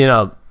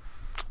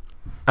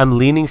 I'm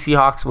leaning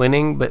Seahawks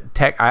winning, but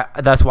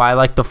that's why I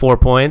like the 4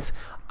 points.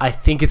 I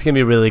think it's going to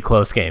be a really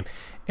close game.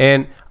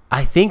 And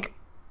I think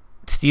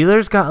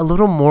Steelers got a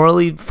little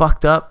morally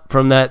fucked up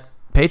from that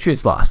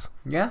Patriots loss.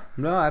 Yeah,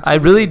 no, absolutely. I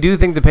really do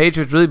think the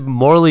Patriots really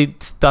morally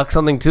stuck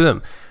something to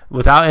them.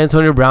 Without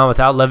Antonio Brown,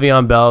 without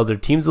Le'Veon Bell, their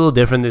team's a little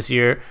different this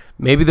year.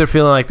 Maybe they're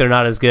feeling like they're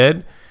not as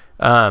good.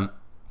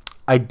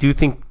 I do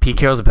think Pete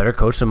Carroll's a better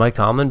coach than Mike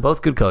Tomlin.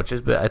 Both good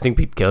coaches, but I think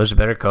Pete Carroll's a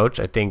better coach.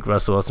 I think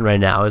Russell Wilson right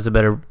now is a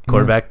better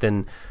quarterback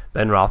than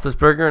Ben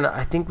Roethlisberger, and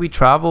I think we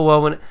travel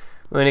well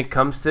when it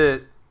comes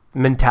to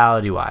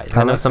mentality-wise.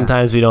 I know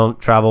sometimes we don't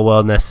travel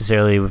well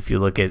necessarily if you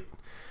look at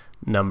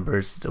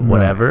numbers,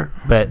 whatever,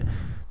 but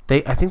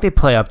I think they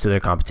play up to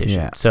their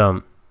competition. Yeah.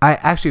 So I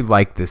actually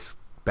like this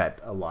bet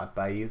a lot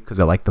by you because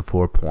I like the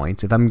 4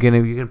 points. If I'm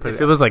gonna, you can put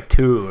if it was like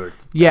 2 or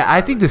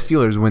I think the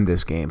Steelers win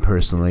this game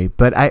personally.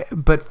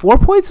 But 4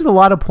 points is a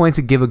lot of points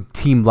to give a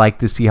team like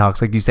the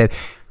Seahawks, like you said.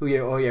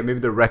 Maybe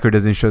the record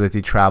doesn't show that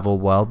they travel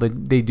well,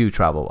 but they do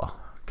travel well.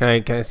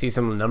 Can I see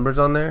some numbers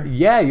on there?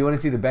 Yeah, you want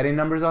to see the betting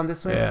numbers on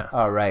this one? Yeah.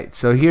 All right.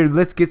 So here,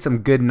 let's get some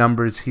good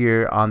numbers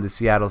here on the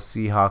Seattle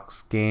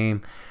Seahawks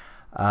game.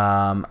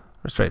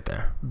 It's right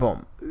there.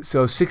 Boom.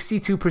 So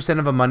 62%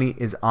 of the money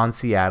is on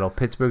Seattle.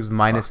 Pittsburgh's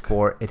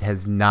 -4. It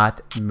has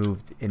not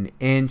moved an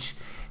inch.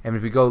 And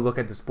if we go look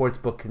at the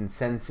sportsbook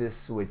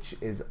consensus, which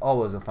is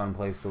always a fun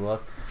place to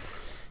look,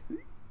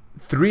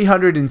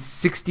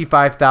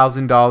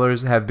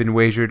 $365,000 have been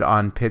wagered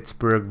on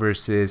Pittsburgh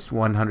versus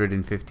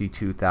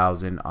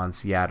 $152,000 on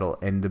Seattle,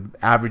 and the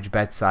average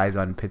bet size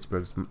on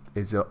Pittsburgh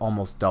is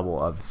almost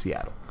double of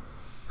Seattle.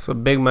 So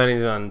big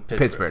money's on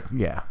Pittsburgh.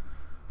 Yeah.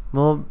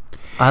 Well,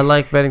 I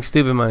like betting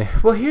stupid money.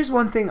 Well, here's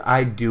one thing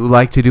I do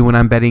like to do when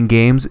I'm betting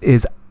games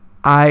is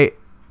I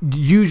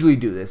usually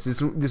do this.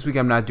 This week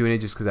I'm not doing it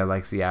just because I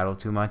like Seattle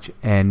too much,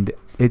 and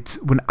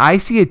it's when I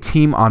see a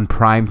team on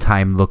prime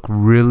time look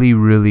really,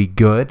 really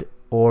good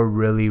or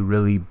really,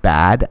 really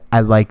bad,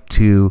 I like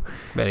to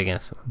Bet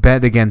against them.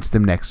 bet against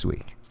them next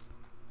week.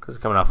 Because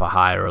they're coming off a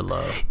high or a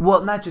low.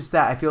 Well, not just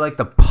that. I feel like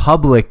the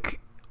public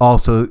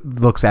also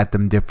looks at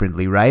them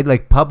differently, right?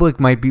 Like public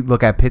might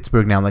look at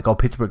Pittsburgh now like, oh,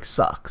 Pittsburgh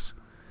sucks.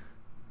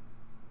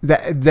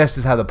 That's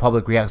just how the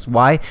public reacts.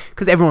 Why?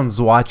 Because everyone's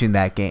watching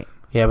that game.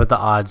 Yeah, but the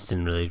odds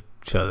didn't really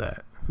show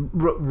that.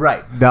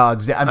 Right. The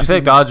odds. I feel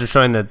like the odds are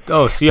showing that,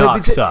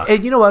 Seahawks suck.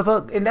 And you know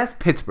what? And that's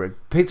Pittsburgh.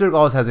 Pittsburgh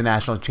always has a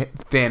national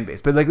fan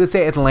base. But like, let's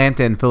say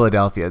Atlanta and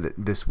Philadelphia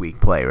this week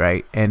play,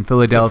 right? And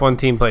Philadelphia. If one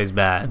team plays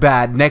bad.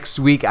 Next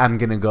week, I'm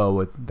going to go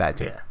with that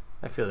team. Yeah,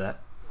 I feel that.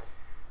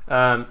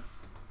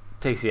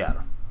 Take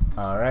Seattle.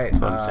 All right.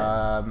 That's what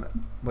I'm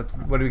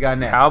saying. What do we got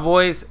next?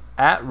 Cowboys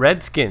at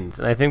Redskins.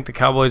 And I think the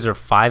Cowboys are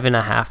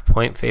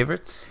 5.5-point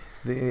favorites.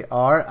 They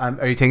are.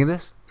 Are you taking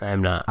this?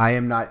 I'm not. I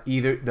am not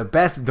either.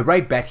 The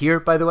right bet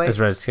here, by the way, Is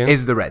Redskins?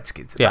 is the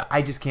Redskins. Yeah.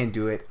 I just can't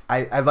do it.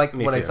 I like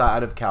Me what I too. saw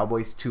out of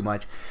Cowboys too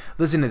much.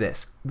 Listen to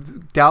this.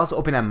 Dallas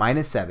opened at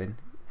 -7.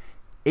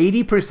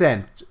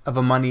 80% of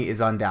the money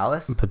is on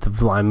Dallas, But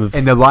the line moved.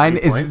 and the line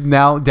 3 is points.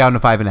 now down to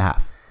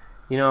 5.5.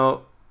 You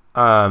know,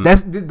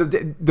 That's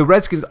the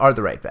Redskins are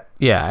the right bet.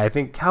 yeah, I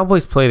think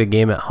Cowboys played a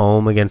game at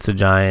home against the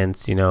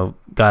Giants. You know,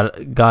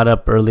 got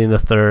up early in the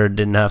third.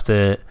 Didn't have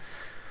to.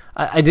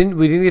 We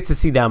didn't get to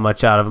see that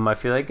much out of them, I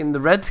feel like. And the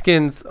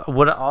Redskins,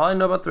 all I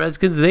know about the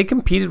Redskins, they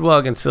competed well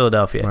against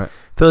Philadelphia. Right.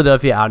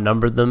 Philadelphia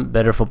outnumbered them,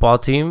 better football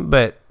team,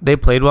 but they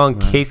played well.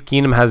 And Case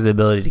Keenum has the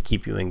ability to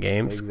keep you in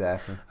games.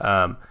 Exactly.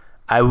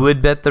 I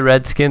would bet the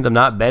Redskins. I'm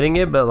not betting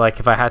it, but like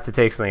if I had to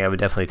take something, I would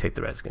definitely take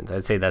the Redskins.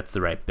 I'd say that's the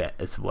right bet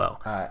as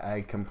well.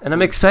 I completely. And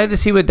I'm excited to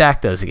see what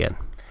Dak does again.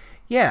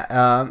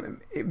 Yeah.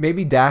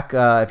 Maybe Dak.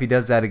 If he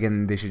does that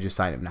again, they should just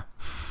sign him now.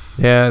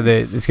 Yeah,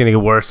 it's going to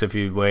get worse if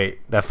you wait.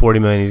 That $40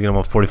 million, he's going to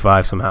want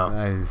 45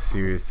 somehow.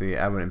 Seriously,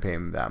 I wouldn't pay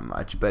him that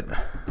much. But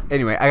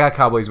anyway, I got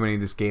Cowboys winning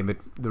this game, but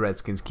the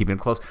Redskins keeping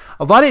it close.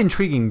 A lot of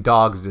intriguing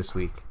dogs this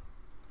week.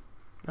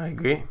 I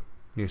agree.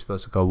 You're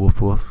supposed to go woof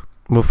woof.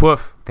 Woof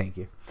woof. Thank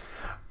you.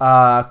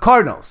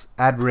 Cardinals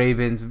at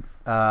Ravens.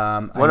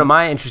 One of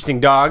my interesting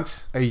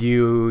dogs. Are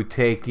you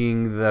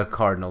taking the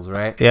Cardinals,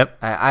 right? Yep.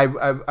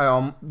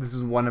 I this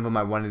is one of them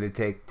I wanted to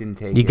take, didn't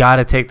take You it. got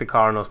to take the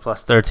Cardinals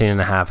plus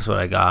 13.5 is what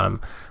I got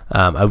them.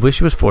 I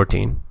wish it was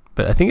 14,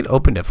 but I think it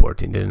opened at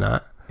 14, did it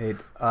not? It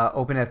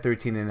opened at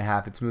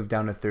 13.5. It's moved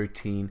down to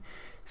 13.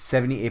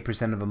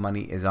 78% of the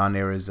money is on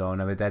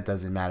Arizona, but that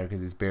doesn't matter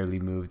because it's barely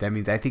moved. That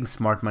means I think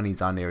smart money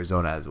is on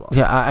Arizona as well.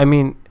 Yeah, I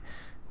mean,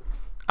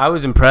 I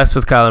was impressed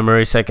with Kyler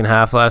Murray's second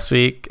half last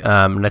week,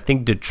 and I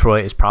think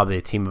Detroit is probably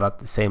a team about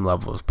the same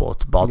level as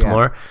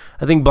Baltimore. Yeah.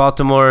 I think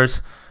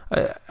Baltimore's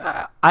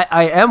I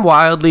am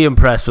wildly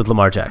impressed with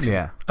Lamar Jackson.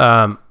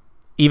 Yeah.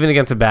 Even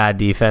against a bad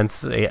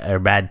defense or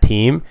bad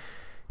team,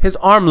 his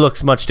arm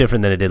looks much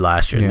different than it did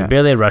last year. Yeah. He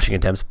barely had rushing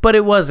attempts, but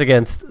it was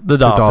against the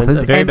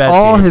Dolphins. A very and bad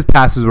all team. His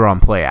passes were on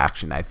play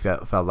action. I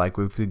felt like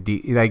with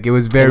it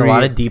was very and a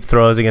lot of deep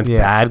throws against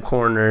bad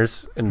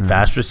corners and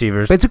fast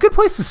receivers. But it's a good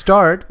place to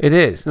start. It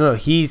is. No,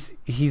 he's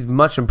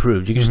much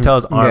improved. You can just tell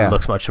his arm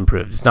looks much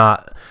improved. It's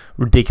not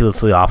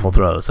ridiculously awful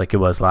throws like it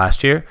was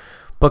last year.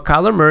 But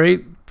Kyler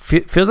Murray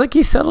feels like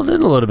he settled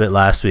in a little bit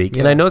last week.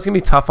 And I know it's going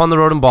to be tough on the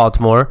road in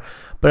Baltimore,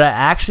 but I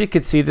actually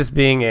could see this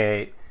being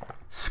a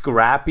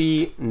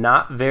scrappy,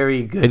 not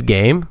very good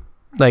game,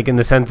 like in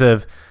the sense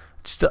of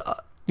just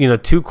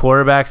two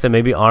quarterbacks that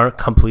maybe aren't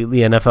completely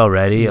NFL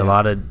ready. A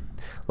lot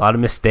of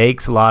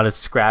mistakes, a lot of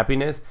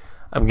scrappiness.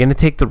 I'm gonna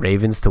take the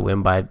Ravens to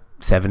win by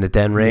 7 to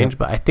 10 range,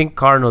 but I think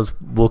Cardinals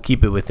will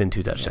keep it within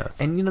 2 touchdowns.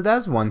 And that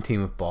was one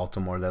team with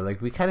Baltimore that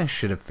like we kind of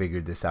should have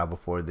figured this out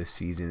before this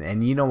season.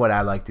 And you know what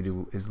I like to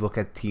do is look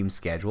at team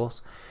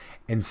schedules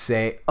and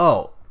say,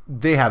 oh,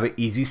 they have an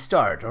easy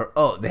start,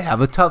 or they have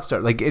a tough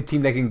start, like a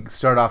team that can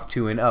start off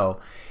 2-0,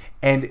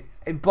 and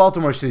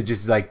Baltimore should have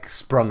just like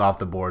sprung off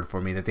the board for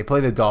me that they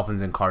play the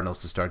Dolphins and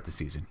Cardinals to start the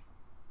season.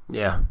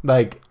 Yeah,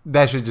 like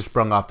that should have just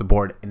sprung off the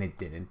board, and it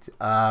didn't.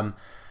 I'm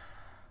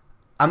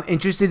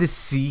interested to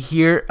see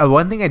here.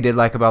 One thing I did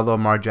like about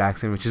Lamar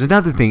Jackson, which is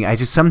another thing,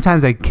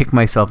 sometimes I kick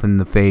myself in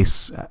the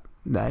face,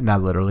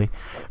 not literally,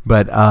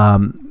 but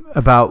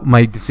about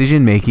my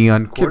decision making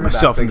on quarterbacks. Kick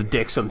myself in the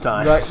dick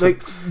sometimes.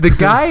 Like the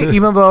guy,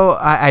 even though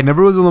I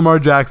never was a Lamar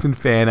Jackson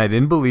fan, I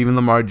didn't believe in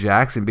Lamar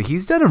Jackson, but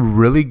he's done a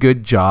really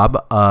good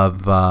job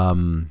of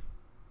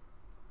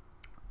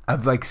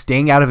like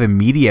staying out of the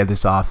media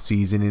this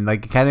offseason. And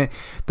like kind of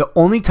the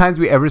only times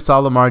we ever saw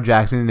Lamar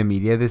Jackson in the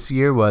media this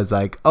year was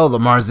like, oh,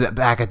 Lamar's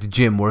back at the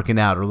gym working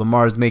out, or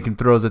Lamar's making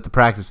throws at the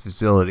practice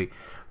facility.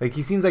 Like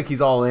he seems like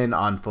he's all in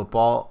on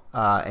football,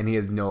 and he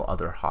has no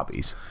other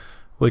hobbies,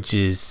 which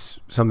is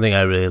something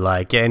I really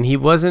like. Yeah, and he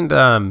wasn't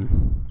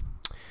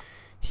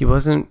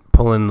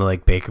pulling the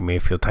like Baker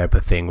Mayfield type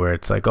of thing where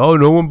it's like, oh,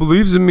 no one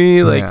believes in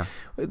me. Like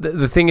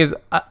the thing is,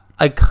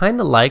 I kind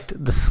of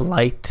liked the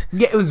slight.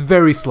 Yeah, it was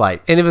very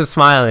slight, and it was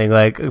smiling,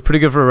 like pretty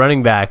good for a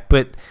running back.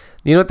 But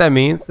you know what that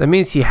means? That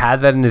means he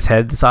had that in his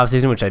head this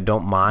offseason, which I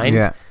don't mind.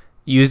 Yeah.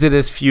 Used it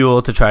as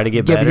fuel to try to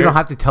get better. Yeah, but you don't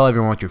have to tell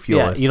everyone what your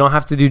fuel is. You don't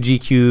have to do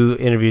GQ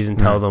interviews and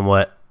tell them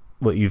what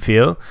you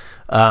feel.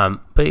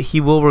 But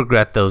he will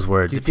regret those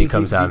words if he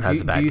comes out and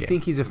has a bad game. Do you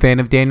think he's a fan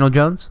of Daniel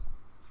Jones?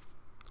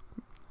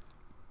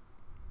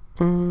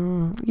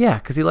 Yeah,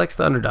 because he likes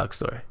the underdog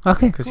story.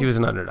 Okay. Because he was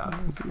an underdog.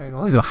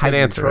 Well, he's a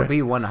Heisman Trophy. Right?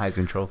 He won a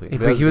Heisman Trophy. Yeah,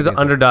 but he was an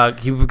underdog.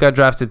 He got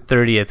drafted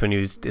 30th when he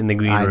was in the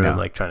green room,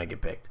 like trying to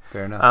get picked.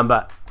 Fair enough.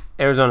 But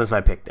Arizona's my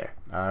pick there.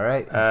 All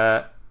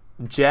right.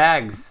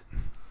 Jags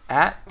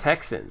at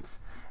Texans.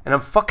 And I'm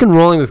fucking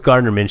rolling with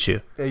Gardner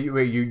Minshew.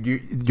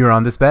 You're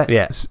on this bet?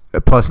 Yeah.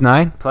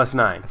 +9?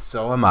 +9.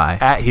 So am I.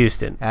 At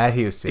Houston.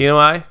 You know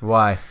why?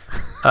 Why?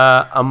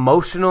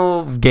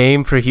 Emotional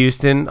game for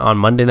Houston on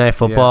Monday Night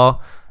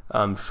Football.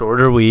 Yeah.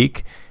 Shorter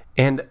week.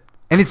 And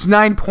it's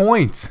 9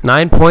 points.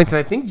 9 points.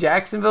 And I think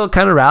Jacksonville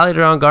kind of rallied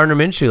around Gardner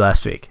Minshew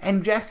last week.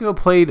 And Jacksonville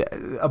played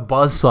a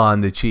buzzsaw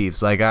on the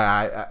Chiefs. Like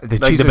the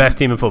Chiefs the best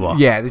team in football.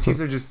 Yeah, the Chiefs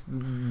are just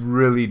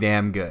really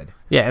damn good.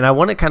 Yeah, and I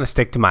want to kind of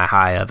stick to my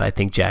high of I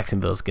think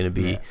Jacksonville's going to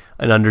be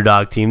an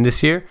underdog team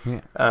this year. Yeah.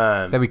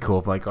 That'd be cool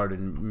if like Gardner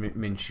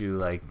Minshew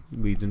like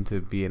leads him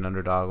to be an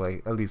underdog,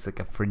 like at least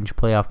like a fringe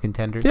playoff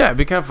contender. Yeah, it'd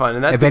be kind of fun.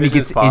 And that then he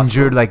gets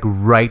injured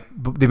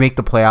they make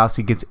the playoffs.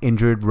 He gets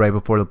injured right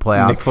before the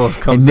playoffs.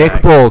 Nick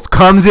Foles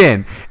comes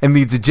in and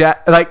leads to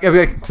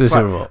the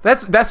Super Bowl.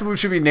 That's what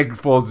should be Nick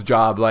Foles'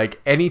 job. Like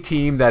any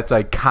team that's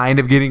like kind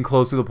of getting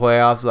close to the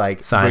playoffs,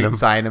 like sign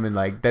him, and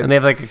like that. And they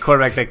have like a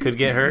quarterback that could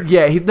get hurt.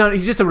 Yeah,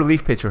 he's just a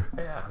relief pitcher.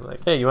 Yeah,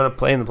 like hey, you want to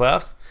play in the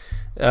playoffs?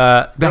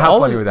 How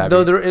funny would that be?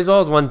 Though there is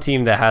always one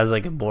team that has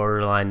like a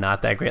borderline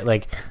not that great,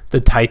 like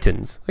the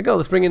Titans. Like, oh,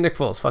 let's bring in Nick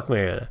Foles. Fuck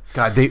Mariota.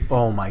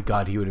 Oh my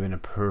God, he would have been a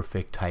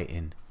perfect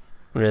Titan.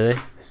 Really?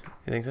 You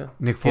think so?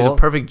 Nick Foles? He's a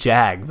perfect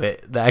Jag,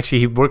 but actually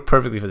he worked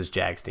perfectly for this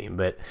Jags team.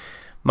 But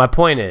my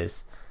point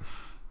is,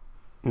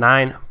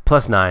 9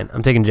 +9.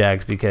 I'm taking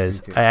Jags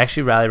because I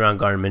actually rally around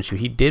Gardner Minshew.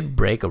 He did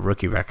break a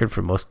rookie record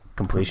for most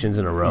completions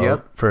in a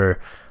row for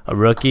a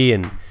rookie,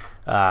 and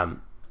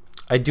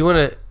I do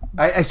want to.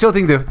 I still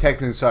think the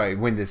Texans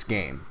win this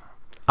game.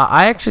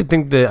 I actually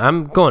think that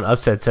I'm going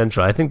upset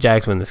central. I think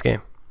Jags win this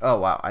game. Oh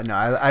wow! I know.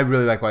 I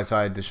really like what I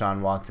saw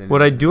Deshaun Watson.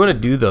 What I do want to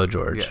do though,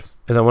 George, is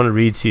I want to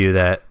read to you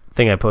that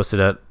thing I posted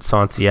at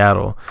Son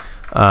Seattle.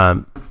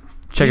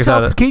 Check us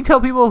out. Can you tell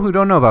people who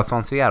don't know about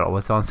Son Seattle?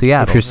 What's Son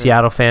Seattle? If you're a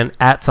Seattle fan,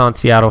 at Son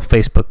Seattle,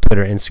 Facebook,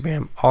 Twitter,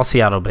 Instagram, all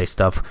Seattle-based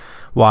stuff.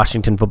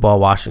 Washington football,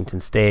 Washington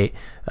State,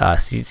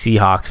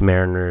 Seahawks,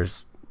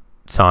 Mariners,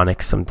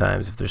 Sonics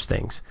sometimes if there's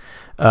things.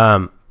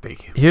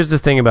 Thank you. Here's the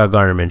thing about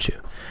Gardner Minshew,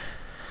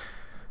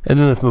 and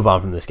then let's move on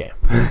from this game.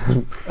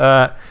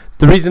 The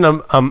reason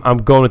I'm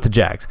going with the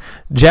Jags.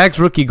 Jags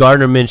rookie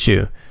Gardner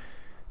Minshew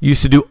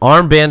used to do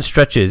armband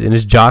stretches in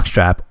his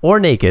jockstrap or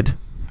naked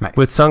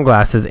with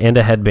sunglasses and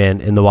a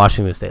headband in the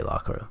Washington State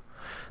locker room.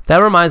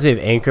 That reminds me of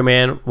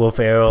Anchorman, Will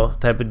Ferrell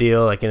type of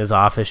deal, like in his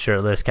office,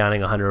 shirtless,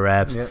 counting 100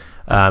 reps.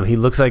 Yep. He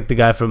looks like the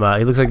guy from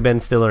he looks like Ben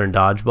Stiller in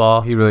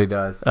Dodgeball. He really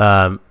does.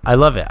 I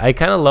love it. I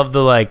kind of love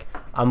the like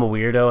I'm a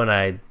weirdo and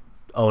I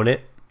own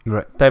it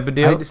type of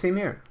deal. I had the same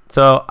here.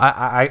 So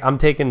I'm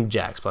taking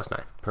Jags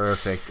 +9.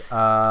 Perfect. Next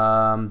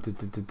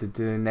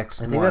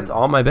one. I think that's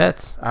all my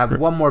bets. I have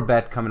one more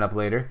bet coming up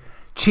later.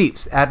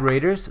 Chiefs at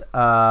Raiders.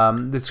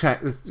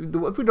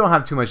 If we don't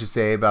have too much to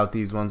say about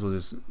these ones, we'll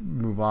just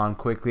move on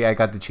quickly. I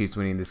got the Chiefs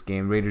winning this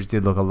game. Raiders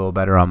did look a little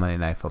better on Monday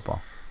Night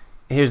Football.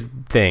 Here's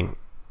the thing.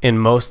 In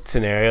most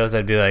scenarios,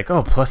 I'd be like,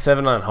 oh,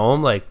 +7 on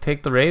home. Like,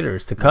 take the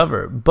Raiders to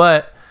cover.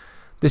 But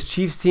this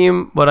Chiefs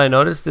team, what I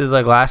noticed is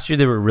like last year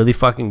they were really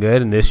fucking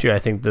good, and this year I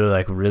think they're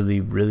like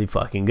really, really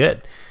fucking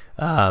good.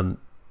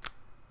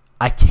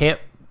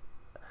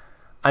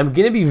 I'm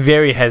going to be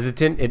very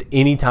hesitant at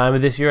any time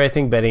of this year, I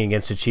think, betting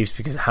against the Chiefs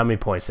because of how many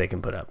points they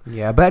can put up.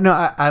 Yeah, but no,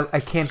 I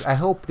can't. I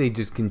hope they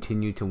just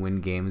continue to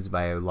win games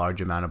by a large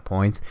amount of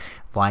points.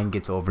 Line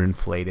gets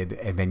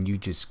overinflated, and then you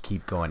just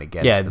keep going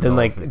against them. Yeah, then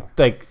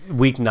like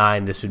week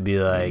 9, this would be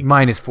like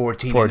minus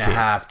 14 and a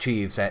half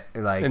Chiefs.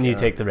 And you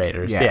take the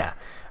Raiders. Yeah.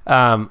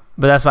 But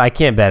that's why I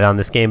can't bet on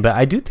this game. But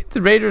I do think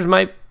the Raiders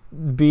might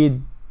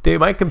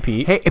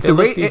compete. Hey,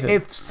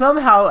 if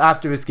somehow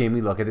after this game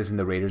we look at this and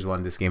the Raiders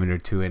won this game and they're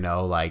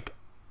 2-0, like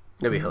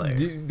that'd be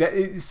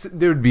hilarious.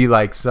 There'd be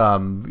like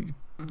some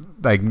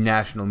like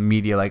national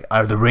media like,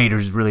 are the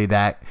Raiders really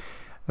that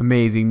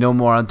amazing? No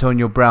more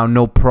Antonio Brown,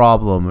 no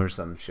problem, or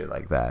some shit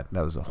like that.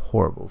 That was a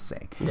horrible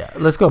saying. Yeah,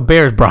 let's go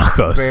Bears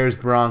Broncos. Bears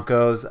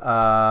Broncos.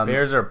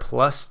 Bears are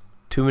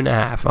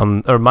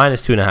 +2.5 or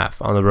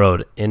 -2.5 on the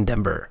road in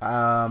Denver.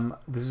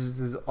 This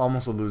is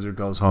almost a loser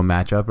goes home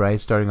matchup, right?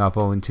 Starting off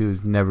 0-2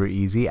 is never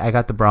easy. I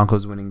got the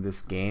Broncos winning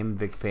this game.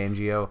 Vic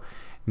Fangio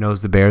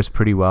knows the Bears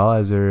pretty well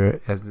as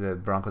the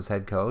Broncos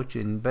head coach,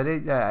 I'm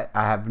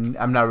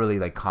not really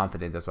like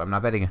confident. That's why I'm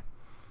not betting it.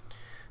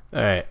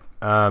 All right.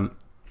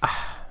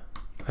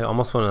 I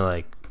almost want to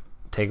like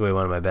take away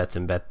one of my bets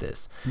and bet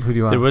this. Who do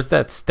you want? There was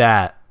that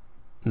stat,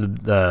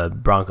 the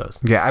Broncos.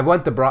 Yeah,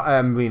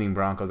 I'm leaning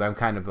Broncos. I'm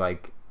kind of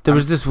like there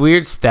was this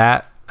weird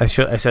stat I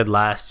said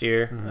last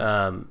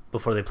year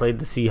before they played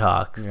the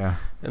Seahawks. Yeah.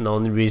 And the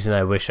only reason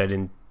I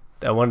wanted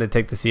to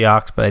take the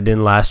Seahawks, but I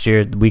didn't last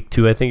year. Week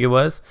 2, I think it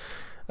was,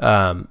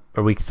 or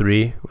week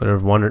 3,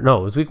 whatever. No,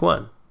 it was week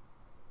 1,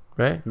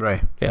 right?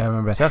 Right. Yeah, I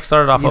remember. Seahawks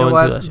started off 0-2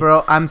 last year.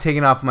 Bro? I'm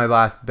taking off my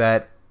last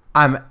bet.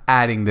 I'm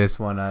adding this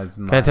one as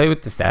my. Can I tell you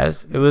what the stat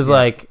is? It was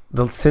like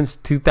since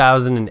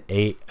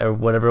 2008 or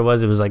whatever it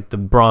was like the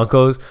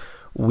Broncos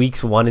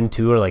weeks 1 and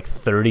 2 are like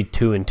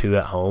 32-2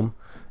 at home.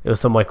 It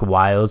was some like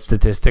wild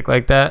statistic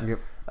like that. Yep.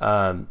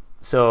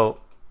 So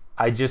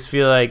I just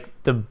feel like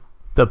the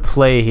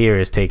play here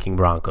is taking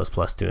Broncos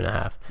plus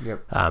 2.5.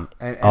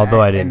 Yep.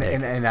 Although I didn't take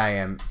it. And I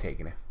am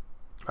taking it.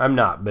 I'm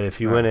not, but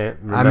if you win it,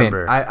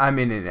 remember. I'm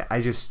in it.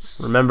 I just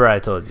remember I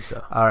told you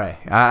so. All right.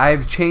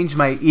 I've changed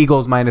my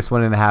Eagles minus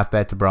 1.5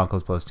 bet to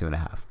Broncos plus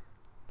 2.5.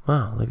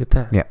 Wow, look at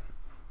that. Yeah.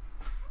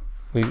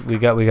 We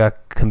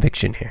got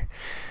conviction here.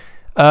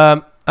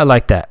 I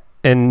like that.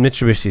 And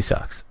Mitsubishi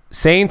sucks.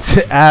 Saints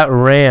at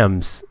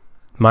Rams.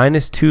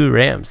 -2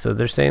 Rams. So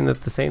they're saying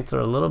that the Saints are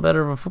a little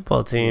better of a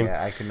football team.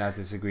 Yeah, I could not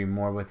disagree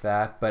more with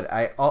that. But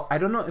I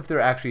don't know if they're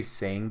actually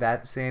saying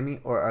that, Sammy,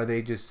 or are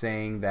they just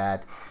saying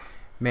that,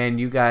 man,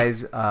 you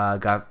guys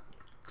got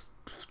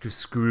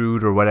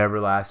screwed or whatever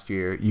last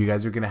year. You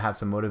guys are going to have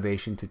some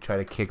motivation to try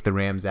to kick the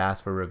Rams'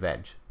 ass for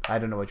revenge. I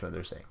don't know which one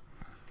they're saying.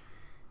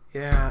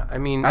 Yeah, I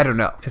mean, I don't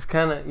know. It's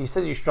kind of, you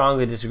said you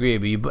strongly disagree,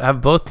 but you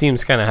have both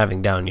teams kind of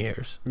having down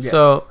years. Yes.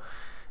 So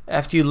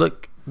after you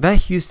look, that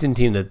Houston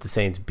team that the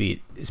Saints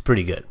beat is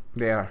pretty good.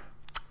 They are.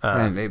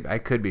 And I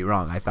could be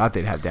wrong. I thought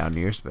they'd have down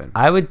years, but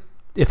I would,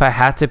 if I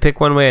had to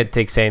pick one way, I'd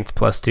take Saints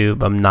 +2,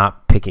 but I'm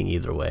not picking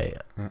either way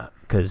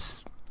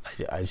because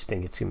I just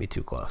think it's going to be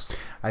too close.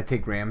 I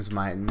take Rams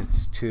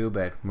 -2,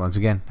 but once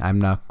again, I'm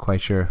not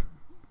quite sure.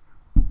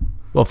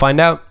 We'll find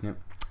out. Yep.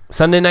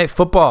 Sunday Night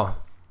Football.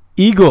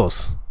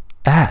 Eagles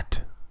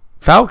at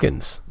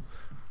Falcons.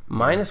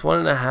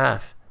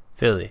 -1.5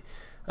 Philly.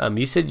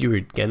 You said you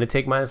were going to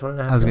take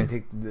 -1.5? I was going to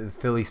take the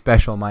Philly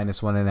special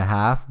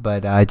 -1.5,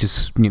 but I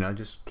just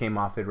came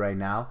off it right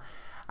now.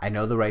 I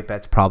know the right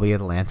bet's probably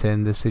Atlanta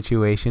in this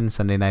situation.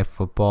 Sunday Night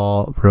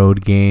Football,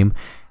 road game.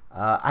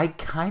 I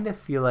kind of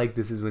feel like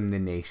this is when the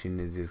nation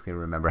is just going to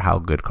remember how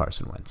good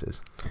Carson Wentz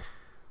is.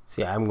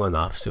 See, I'm going the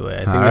opposite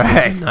way.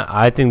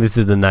 I think this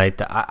is the night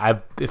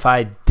that if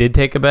I did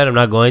take a bet, I'm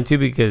not going to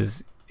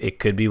because it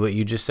could be what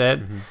you just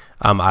said.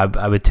 Mm-hmm.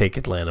 I would take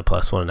Atlanta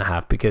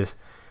 +1.5 because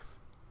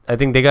I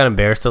think they got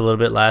embarrassed a little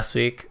bit last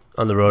week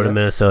on the road in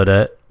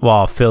Minnesota,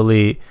 while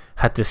Philly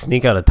had to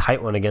sneak out a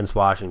tight one against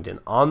Washington.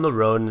 On the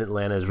road in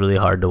Atlanta is really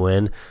hard to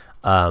win.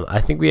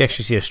 I think we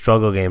actually see a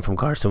struggle game from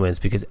Carson Wentz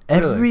because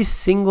every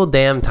single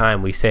damn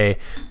time we say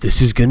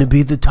this is going to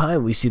be the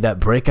time we see that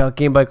breakout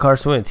game by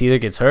Carson Wentz, he either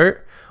gets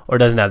hurt or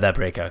doesn't have that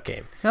breakout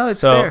game. No,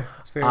 it's fair.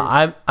 It's fair.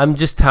 I'm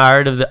just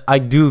tired of I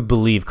do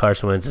believe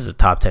Carson Wentz is a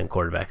top 10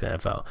 quarterback in the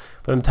NFL,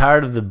 but I'm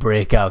tired of the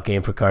breakout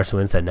game for Carson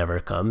Wentz that never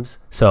comes.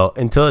 So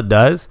until it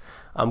does,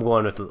 I'm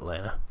going with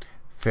Atlanta.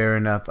 Fair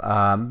enough.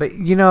 But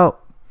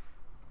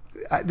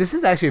this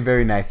is actually a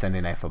very nice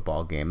Sunday Night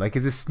Football game. Like,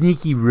 it's a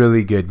sneaky,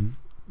 really good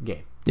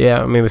game.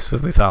 Yeah, I mean, it's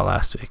what we thought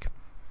last week.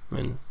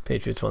 And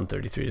Patriots won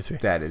 33-3.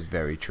 That is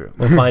very true.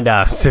 We'll find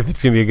out if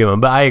it's going to be a good one.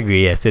 But I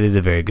agree, yes, it is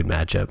a very good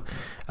matchup.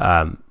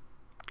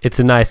 It's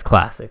a nice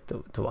classic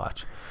to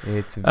watch.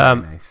 It's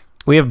very nice.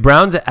 We have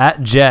Browns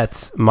at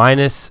Jets,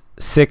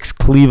 -6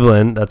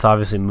 Cleveland. That's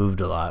obviously moved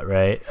a lot,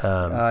 right? Do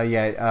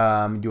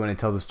you want to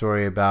tell the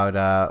story about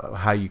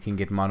how you can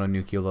get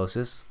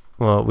mononucleosis?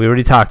 Well, we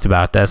already talked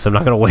about that, so I'm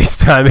not going to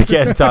waste time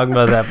again talking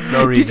about that for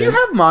no reason. Did you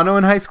have mono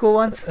in high school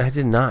once? I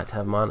did not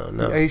have mono,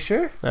 no. Are you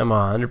sure? I'm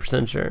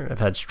 100% sure. I've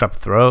had strep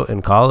throat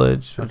in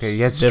college. Okay,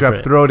 you had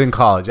strep throat in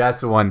college.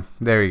 That's the one.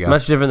 There you go.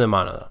 Much different than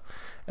mono,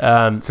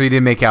 though. So you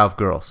didn't make out with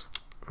girls?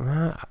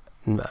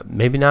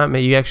 Maybe not.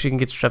 Maybe you actually can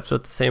get strep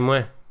throat the same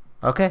way.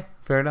 Okay,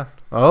 fair enough.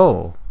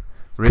 Oh,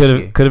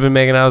 risky. Could have been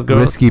making out with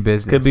girls. Risky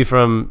business. Could be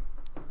from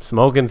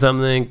smoking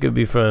something. Could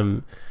be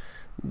from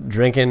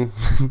drinking.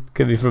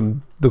 Could be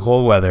from the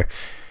cold weather.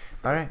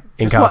 All right.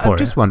 In California.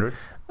 I just wondered.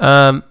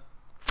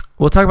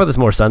 We'll talk about this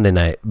more Sunday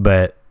night,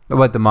 but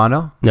what, the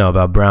mono? No,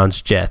 about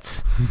Browns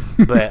Jets.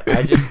 But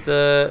I just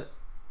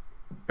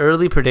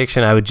early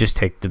prediction. I would just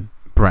take the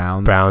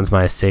Browns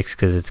 -6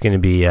 because it's going to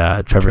be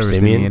Trevor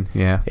Siemian.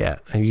 Yeah.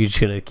 Are you just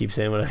gonna keep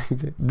saying what I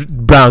say?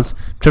 Browns.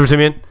 Trevor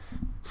Siemian.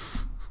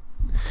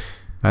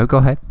 Oh, go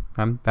ahead.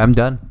 I'm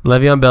done.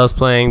 Le'Veon Bell's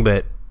playing,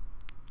 but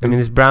I mean,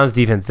 this Browns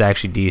defense is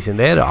actually decent.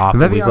 They had an off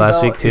week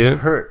last week too. Is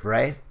hurt,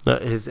 right? No,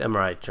 his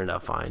MRI turned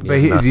out fine. But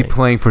is he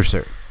playing for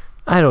sure?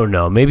 I don't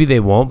know. Maybe they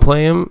won't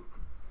play him.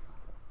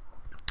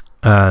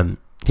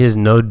 He has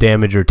no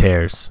damage or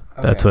tears.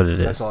 Okay. That's what it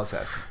is. That's all it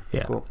says.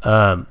 Yeah. Cool.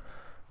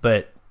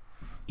 But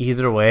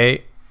either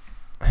way,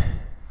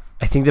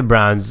 I think the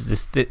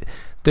Browns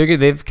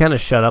they've kind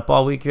of shut up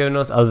all week here,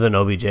 other than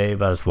OBJ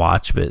about his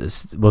watch.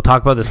 But we'll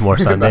talk about this more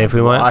Sunday if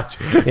we want.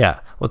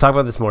 Yeah, we'll talk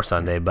about this more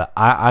Sunday. But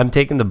I'm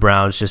taking the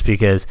Browns just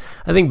because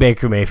I think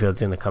Baker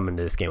Mayfield's going to come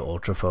into this game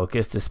ultra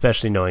focused,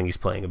 especially knowing he's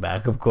playing a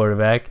backup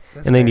quarterback,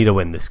 and they need to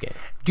win this game.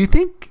 Do you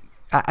think?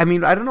 I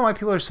mean, I don't know why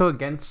people are so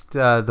against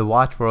the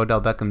watch for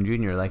Odell Beckham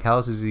Jr. Like, how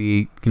else is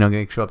he, going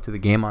to show up to the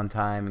game on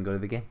time and go to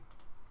the game?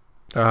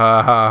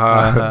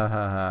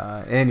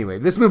 Anyway,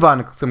 let's move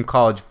on to some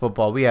college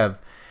football. We have.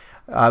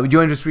 Do you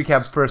want to just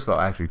recap first, though?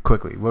 Actually,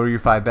 quickly, what were your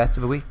 5 bets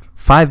of the week?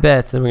 5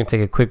 bets. Then we're gonna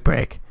take a quick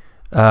break.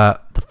 The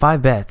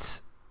 5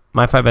 bets.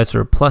 My 5 bets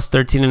were plus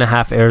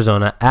 13.5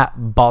 Arizona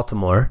at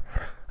Baltimore.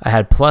 I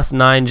had plus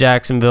 9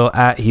 Jacksonville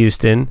at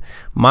Houston,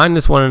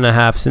 minus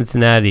 1.5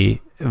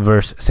 Cincinnati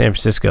versus San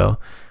Francisco,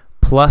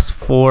 plus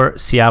 4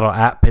 Seattle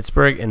at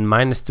Pittsburgh, and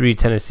minus 3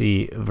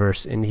 Tennessee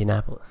versus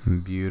Indianapolis.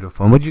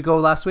 Beautiful. And what'd you go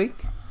last week?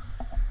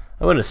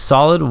 I went a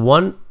solid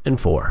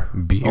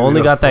 1-4. Beautiful.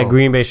 Only got that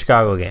Green Bay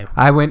Chicago game.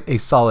 I went a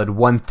solid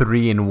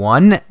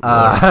 1-3-1.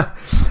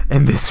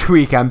 And this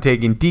week I'm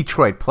taking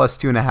Detroit plus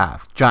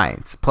 2.5,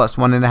 Giants plus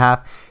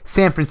 1.5,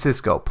 San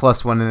Francisco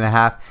plus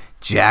 1.5,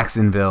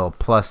 Jacksonville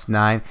plus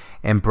 9,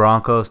 and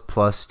Broncos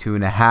plus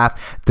 2.5.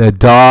 The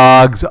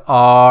dogs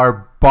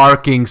are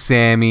barking,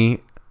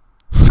 Sammy.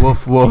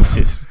 Woof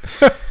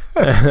woof.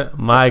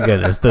 My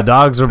goodness, the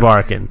dogs are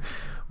barking.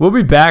 We'll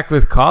be back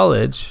with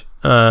college.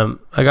 I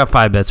got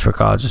 5 bets for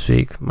college this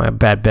week. My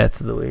bad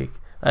bets of the week.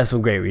 I have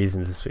some great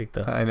reasons this week,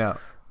 though. I know.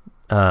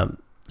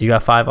 You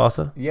got 5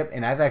 also? Yep,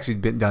 and I've actually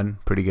been done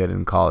pretty good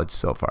in college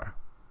so far.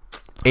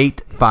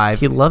 8-5.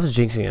 He loves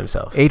jinxing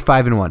himself.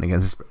 8-5-1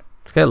 against the spread.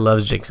 This guy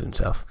loves jinxing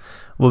himself.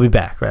 We'll be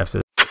back right after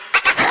this.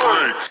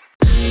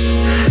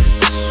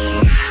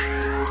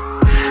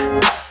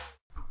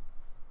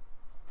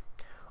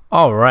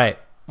 All right,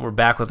 we're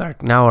back with our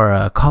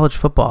college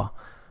football.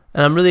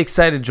 And I'm really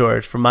excited,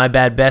 George, for my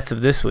bad bets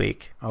of this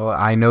week. Oh,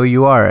 I know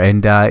you are.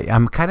 And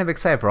I'm kind of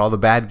excited for all the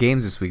bad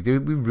games this week.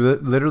 Dude, we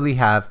literally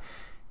have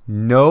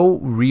no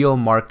real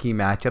marquee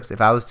matchups. If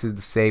I was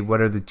to say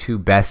what are the 2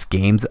 best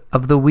games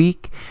of the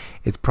week,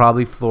 it's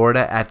probably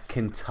Florida at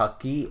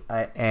Kentucky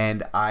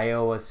and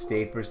Iowa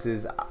State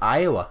versus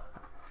Iowa.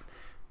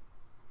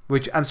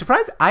 Which I'm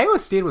surprised Iowa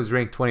State was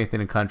ranked 20th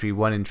in the country,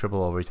 won in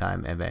triple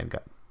overtime, and then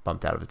got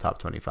bumped out of the top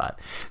 25.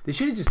 They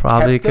should have just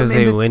probably because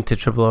they went to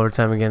triple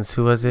overtime against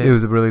who was it? It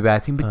was a really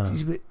bad team, but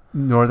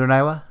Northern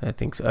Iowa. I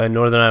think so.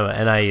 Northern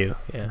Iowa, NIU.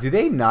 Yeah. Do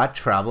they not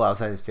travel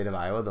outside the state of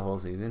Iowa the whole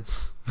season?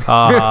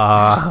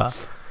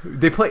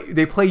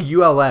 They play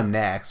ULM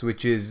next,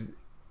 which is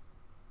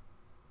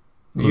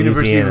the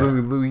University of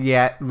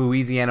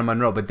Louisiana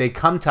Monroe, but they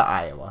come to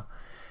Iowa.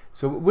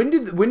 So when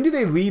do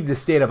they leave the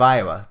state of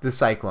Iowa, the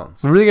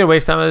Cyclones? We're really going to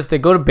waste time on this. They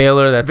go to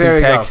Baylor, that's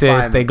in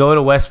Texas. They go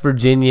to West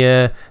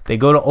Virginia. They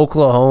go to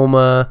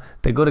Oklahoma.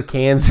 They go to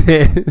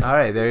Kansas. All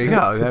right, there you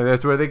go.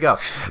 That's where they go.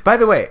 By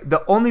the way,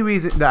 the only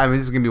reason... this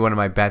is going to be one of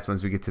my bets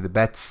once we get to the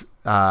bets.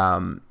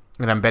 And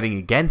I'm betting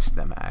against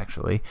them,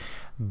 actually.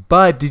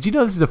 But did you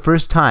know this is the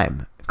first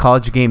time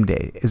College Game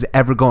Day is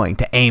ever going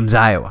to Ames,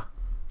 Iowa?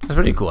 That's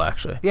pretty cool,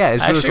 actually. Yeah,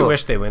 it's I really actually cool.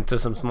 wish they went to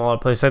some smaller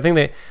place. I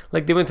think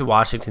they went to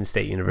Washington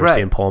State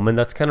University in Pullman.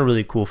 That's kind of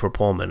really cool for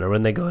Pullman. Or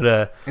when they go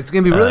to, it's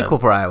going to be really cool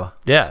for Iowa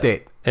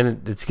State,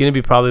 and it's going to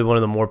be probably one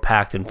of the more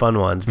packed and fun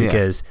ones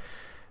because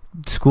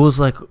schools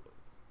like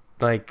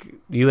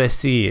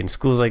USC and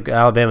schools like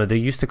Alabama, they're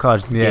used to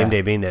College Game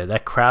Day being there.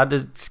 That crowd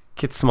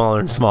gets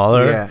smaller and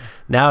smaller. Yeah.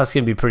 Now it's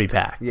going to be pretty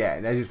packed. Yeah,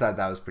 and I just thought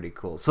that was pretty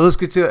cool. So let's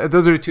get to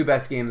those are the 2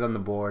 best games on the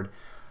board.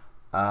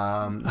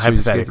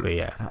 Hypothetically,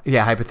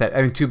 yeah, hypothetically.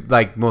 I mean, 2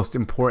 most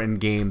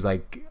important games,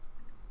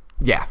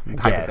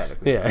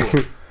 hypothetically. Yeah.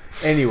 Cool.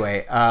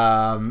 Anyway,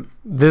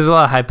 there's a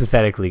lot of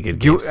hypothetically good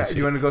games. Do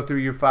you want to go through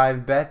your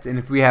 5 bets? And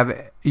if we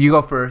have, you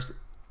go first,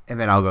 and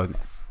then I'll go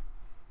next.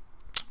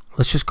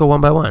 Let's just go one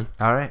by one.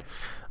 All right.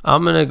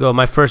 I'm gonna go.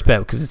 My first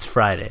bet, because it's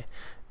Friday,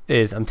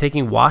 is I'm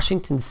taking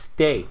Washington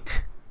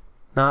State.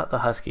 Not the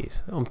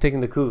Huskies. I'm taking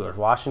the Cougars.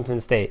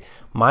 Washington State.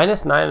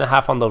 minus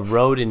 9.5 on the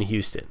road in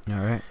Houston. All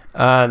right.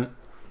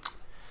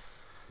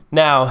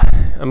 Now,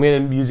 I'm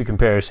going to use a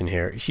comparison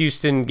here.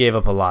 Houston gave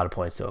up a lot of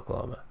points to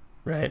Oklahoma,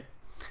 right?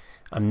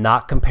 I'm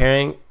not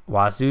comparing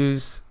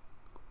Wazoo's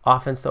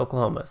offense to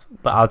Oklahoma's,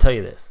 but I'll tell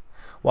you this.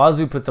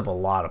 Wazoo puts up a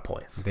lot of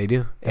points. They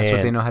do. That's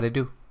what they know how to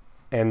do.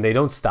 And they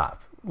don't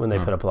stop when they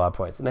put up a lot of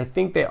points. And I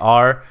think they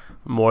are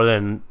more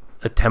than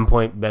a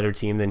 10-point better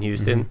team than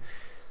Houston. Mm-hmm.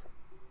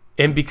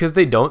 And because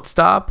they don't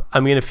stop,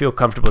 I'm going to feel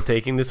comfortable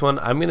taking this one.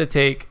 I'm going to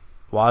take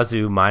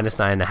Wazoo minus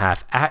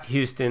 9.5 at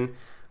Houston.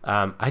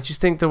 I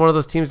just think they're one of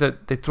those teams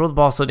that they throw the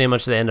ball so damn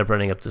much they end up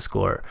running up the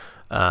score.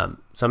 So I'm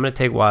going to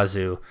take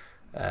Wazoo.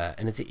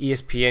 And it's an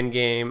ESPN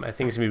game. I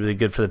think it's going to be really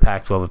good for the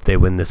Pac-12 if they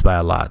win this by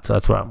a lot. So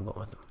that's where I'm going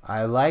with them.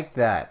 I like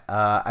that.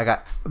 I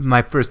got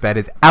my first bet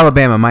is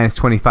Alabama minus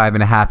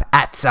 25.5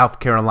 at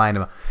South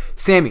Carolina.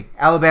 Sammy,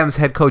 Alabama's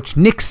head coach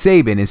Nick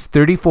Saban is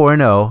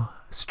 34-0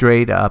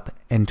 straight up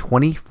and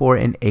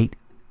 24-8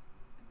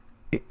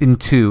 in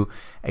 2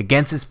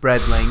 against the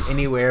spread, laying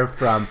anywhere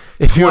from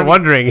If you're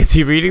wondering, is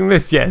he reading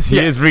this? Yes, he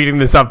is reading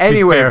this up.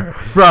 anywhere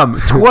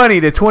from 20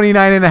 to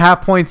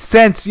 29.5 points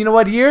since, you know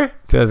what year?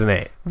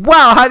 2008.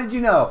 Wow, how did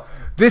you know?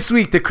 This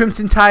week, the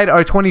Crimson Tide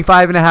are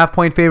 25.5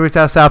 point favorites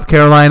out of South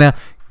Carolina.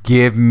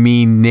 Give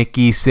me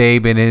Nicky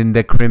Saban in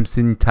the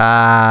Crimson Tide.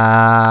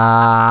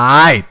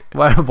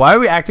 Why are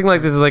we acting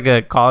like this is like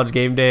a college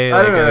game day?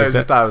 I don't know. I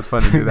just thought it was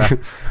fun to do that.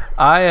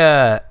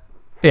 I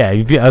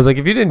was like,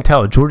 if you didn't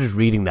tell, George is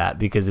reading that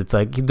because it's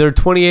like they're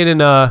 28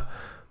 and against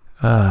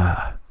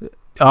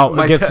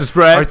the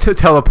spread. Our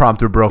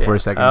teleprompter broke for a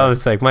second. I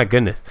was like, my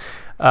goodness.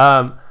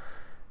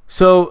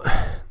 So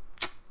I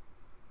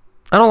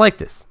don't like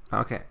this.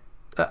 Okay.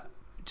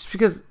 Just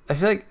because I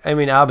feel like,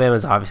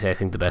 Alabama's obviously, I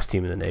think, the best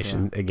team in the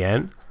nation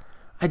again.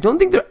 I don't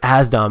think they're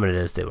as dominant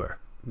as they were.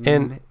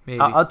 And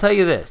I'll tell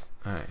you this.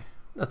 All right.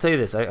 I'll tell you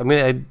this. I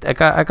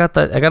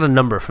got a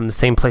number from the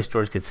same place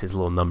George gets his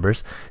little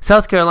numbers.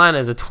 South Carolina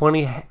is a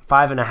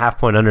 25.5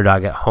 point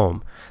underdog at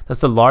home. That's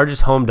the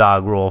largest home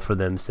dog roll for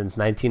them since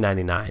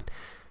 1999.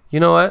 You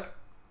know what?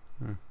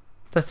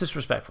 That's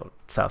disrespectful,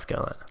 South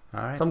Carolina.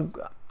 All right. So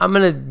I'm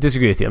going to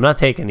disagree with you. I'm not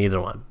taking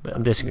either one, but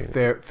I'm disagreeing.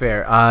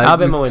 Fair.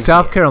 Alabama wins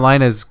South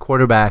Carolina's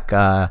quarterback,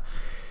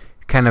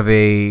 kind of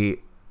a,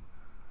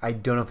 I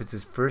don't know if it's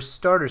his first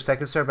start or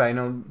second start, but I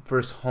know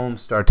first home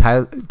start,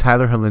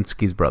 Tyler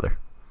Helinski's brother.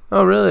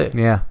 Oh, really?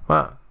 Yeah.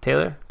 Wow.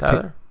 Tyler?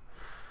 You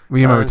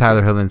remember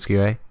Tyler Helinski,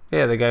 right?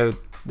 Yeah, the guy who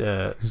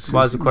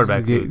was the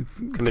quarterback who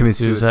committed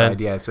suicide.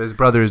 Yeah, so his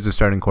brother is the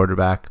starting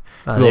quarterback.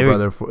 His They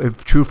little brother,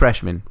 true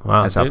freshman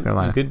at South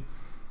Carolina.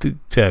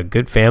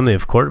 Good family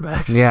of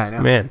quarterbacks. Yeah, I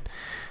know. Man.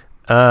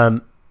 I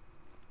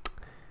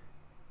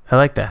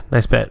like that.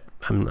 Nice bet.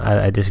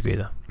 I disagree,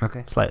 though.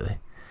 Okay. Slightly.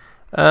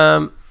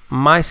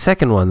 My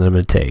second one that I'm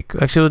going to take.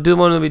 Actually, we'll do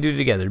one that we do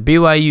together.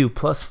 BYU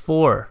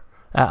 +4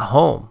 at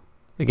home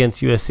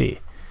against USC.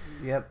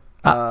 Yep.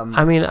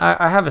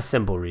 I have a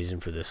simple reason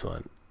for this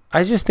one.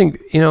 I just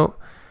think,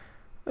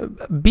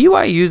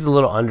 BYU is a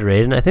little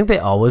underrated, and I think they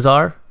always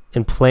are.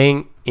 And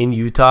playing in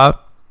Utah,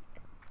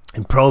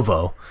 in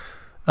Provo,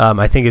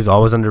 I think is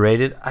always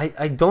underrated.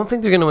 I don't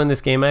think they're going to win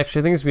this game,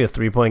 actually. I think it's going to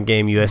be a 3-point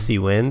game.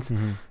 USC wins.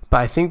 Mm-hmm. But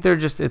I think they're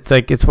just, it's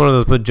one of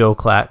those, what Joe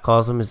Klatt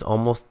calls them, is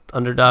almost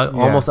underdog,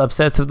 almost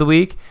upsets of the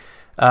week.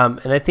 And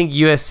I think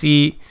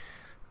USC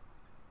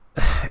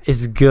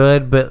is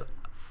good, but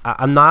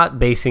I'm not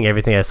basing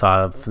everything I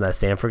saw from that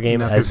Stanford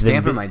game. No,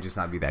 Stanford might just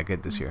not be that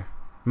good this year.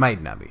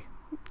 Might not be.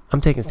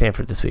 I'm taking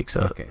Stanford this week,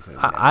 so, so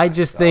I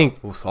just think.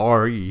 Oh,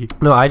 sorry.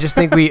 No, I just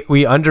think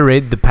we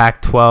underrated the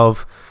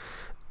Pac-12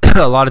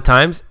 a lot of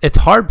times. It's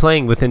hard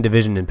playing within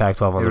division in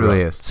Pac-12 on the road. It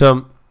really is.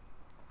 So,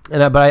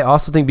 but I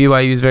also think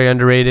BYU is very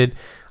underrated.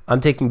 I'm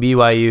taking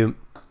BYU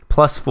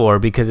 +4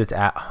 because it's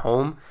at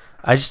home.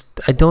 I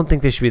don't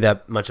think they should be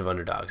that much of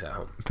underdogs at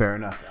home. Fair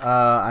enough.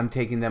 I'm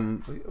taking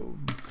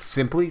them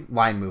simply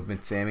line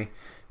movement, Sammy.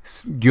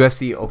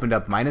 USC opened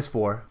up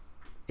 -4.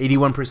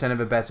 81% of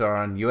the bets are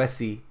on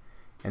USC,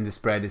 and the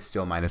spread is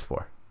still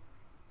 -4.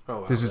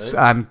 Oh, wow,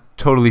 I'm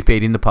totally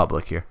fading the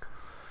public here.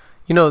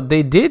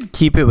 They did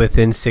keep it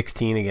within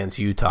 16 against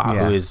Utah,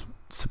 who is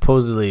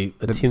supposedly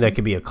a team that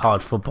could be a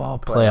college football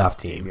playoff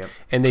team. Yep.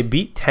 And they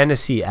beat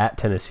Tennessee at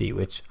Tennessee,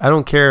 which I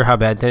don't care how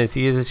bad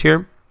Tennessee is this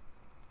year.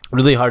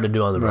 Really hard to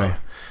do on the road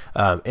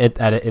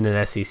in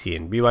an SEC.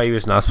 And BYU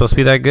is not supposed to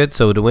be that good,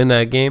 so to win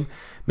that game,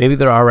 maybe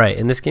they're all right.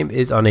 And this game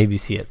is on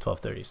ABC at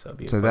 12:30, so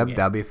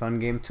that'll be a fun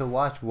game to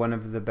watch. One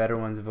of the better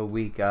ones of a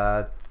week.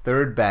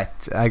 Third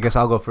bet, I guess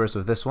I'll go first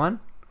with this one.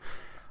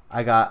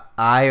 I got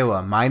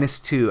Iowa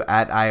 -2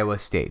 at Iowa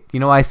State. You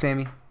know why,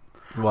 Sammy?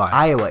 Why?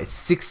 Iowa is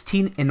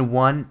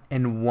 16-1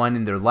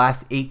 in their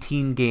last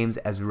 18 games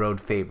as road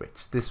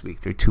favorites. This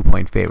week, they're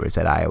 2-point favorites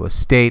at Iowa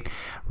State.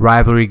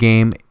 Rivalry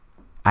game.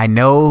 I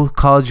know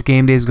College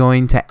Game Day is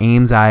going to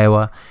Ames,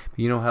 Iowa. But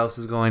you know who else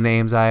is going to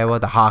Ames, Iowa?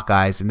 The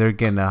Hawkeyes, and they're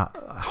going to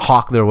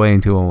hawk their way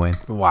into a win.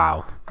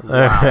 Wow. All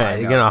right.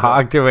 They're going to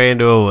hawk their way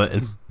into a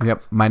win.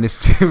 Yep,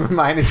 -2.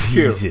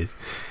 -2. Jesus.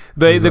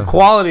 The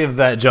quality of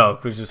that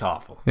joke was just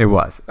awful. It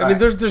was. I mean,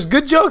 there's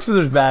good jokes and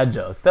there's bad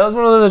jokes. That was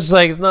one of those just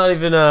like it's not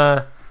even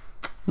that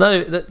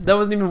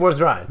wasn't even worth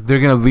trying. They're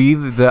gonna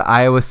leave the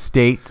Iowa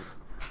State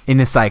in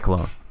a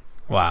cyclone.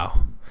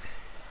 Wow.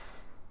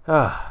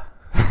 Oh,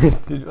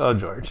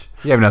 George.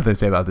 You have nothing to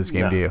say about this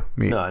game, do you?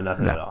 No,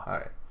 nothing at all. All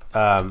right.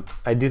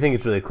 I do think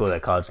it's really cool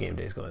that College Game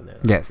Day is going there.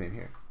 Yeah, same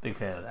here. Big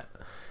fan of that.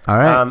 All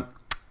right.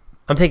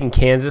 I'm taking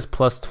Kansas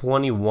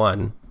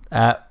 +21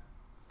 at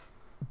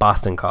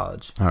Boston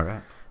College. All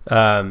right.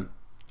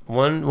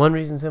 One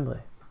reason simply,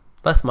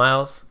 Les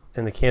Miles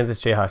and the Kansas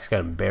Jayhawks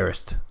got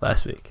embarrassed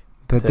last week.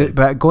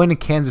 But going to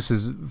Kansas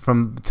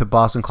to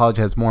Boston College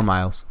has more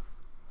miles.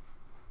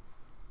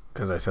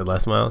 Because I said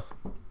Les Miles.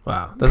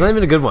 Wow, that's not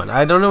even a good one.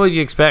 I don't know what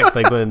you expect.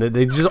 Like when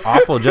they just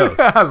awful jokes.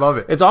 I love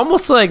it. It's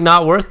almost like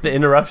not worth the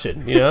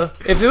interruption.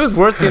 If it was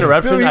worth the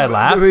interruption, I'd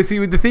laugh.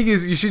 See, the thing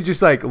is, you should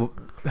just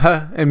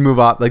and move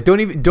on. Like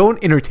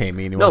don't entertain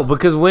me anymore. No,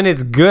 because when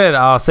it's good,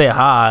 I'll say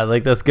ha,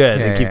 like that's good,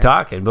 and keep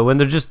talking. But when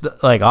they're just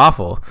like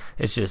awful,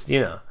 it's just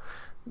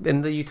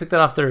And you took that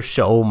off their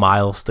show,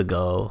 Miles to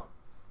Go.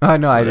 Oh,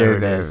 no, I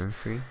did.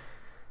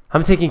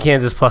 I'm taking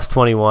Kansas plus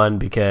 21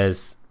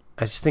 because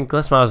I just think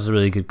Les Miles is a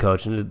really good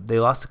coach, and they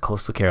lost to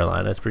Coastal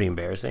Carolina. It's pretty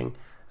embarrassing.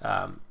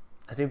 I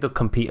think they'll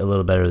compete a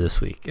little better this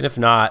week, and if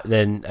not,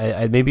 then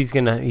maybe he's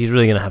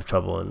really gonna have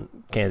trouble in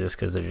Kansas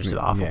because they're just an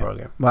awful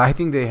program. Well, I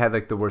think they had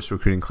like the worst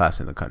recruiting class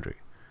in the country.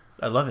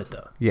 I love it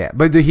though. Yeah,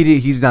 but he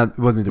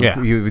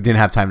didn't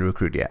have time to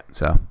recruit yet.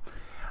 So,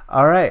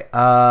 all right,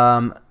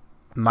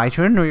 my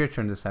turn or your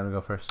turn this time to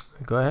go first?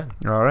 Go ahead.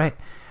 All right,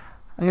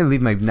 I'm gonna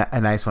leave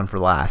a nice one for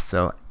last.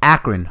 So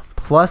Akron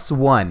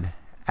 +1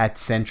 at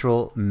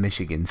Central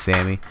Michigan.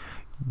 Sammy,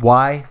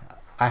 why?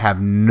 I have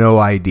no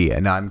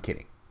idea. No, I'm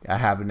kidding. I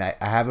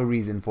have a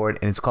reason for it,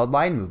 and it's called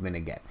line movement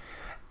again.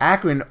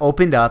 Akron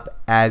opened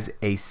up as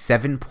a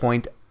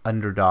 7-point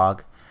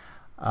underdog.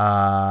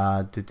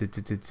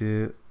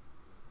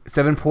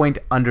 7-point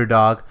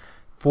underdog.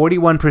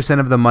 41%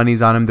 of the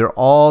money's on them. They're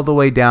all the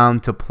way down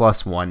to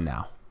 +1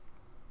 now.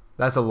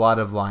 That's a lot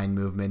of line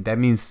movement. That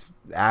means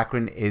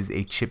Akron is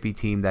a chippy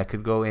team that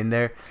could go in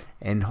there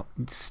and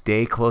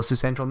stay close to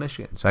Central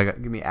Michigan. So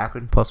give me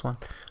Akron +1.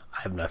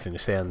 I have nothing to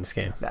say on this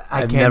game.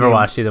 I've never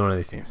watched either one of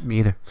these teams. Me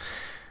either.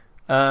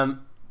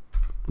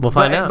 We'll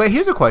find out. But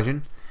here's a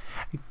question.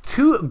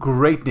 2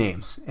 great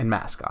names and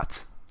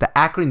mascots. The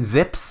Akron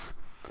Zips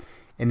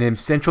and then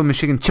Central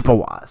Michigan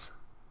Chippewas.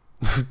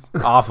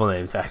 Awful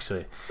names,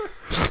 actually.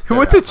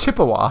 What's a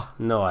Chippewa?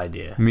 No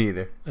idea. Me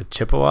either. A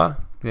Chippewa?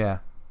 Yeah.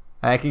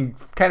 I can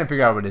kind of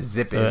figure out what a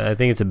zip is. I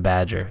think it's a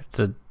badger.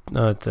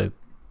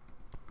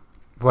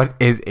 What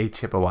is a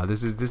Chippewa?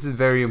 This is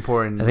very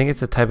important. I think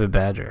it's a type of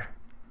badger.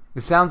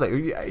 It sounds like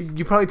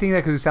you probably think that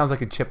because it sounds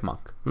like a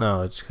chipmunk.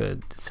 No, it's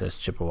good. It says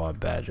Chippewa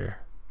badger.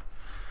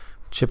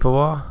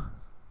 Chippewa,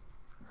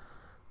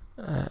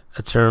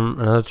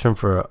 another term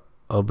for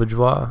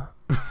Ojibwa,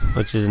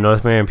 which is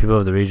North American people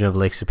of the region of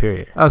Lake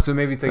Superior. Oh, so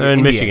maybe it's like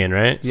in Michigan,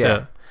 right?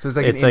 Yeah. So it's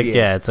like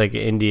it's like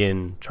an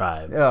Indian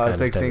tribe. Oh,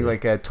 it's like saying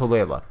like a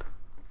Tulalip.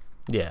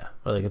 Yeah,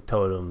 or like a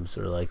totems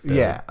or like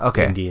the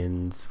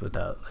Indians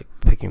without like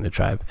picking the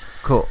tribe.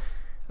 Cool.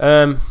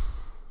 That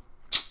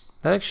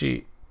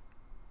actually.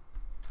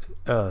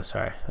 Oh,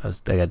 sorry. I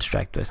got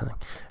distracted by something.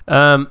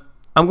 I'm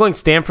going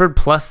Stanford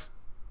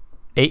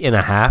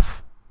 +8.5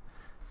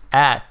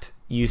 at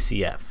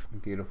UCF.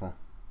 Beautiful.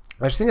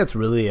 I just think that's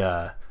really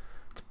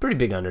it's pretty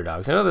big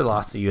underdogs. I know they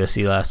lost to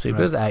USC last week,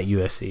 but it was at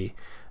USC.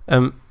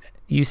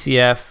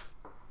 UCF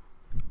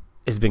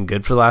has been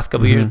good for the last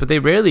couple of years, but they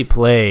rarely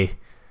play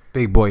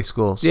big boy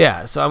schools.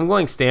 Yeah, so I'm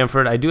going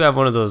Stanford. I do have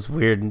one of those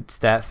weird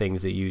stat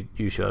things that you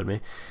showed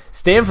me.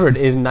 Stanford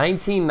is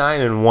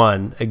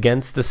 19-9-1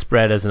 against the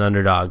spread as an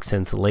underdog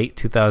since late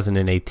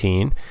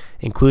 2018,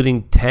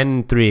 including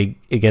 10-3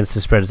 against the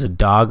spread as a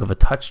dog of a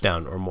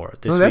touchdown or more.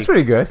 That's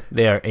pretty good.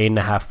 They are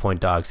 8.5-point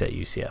dogs at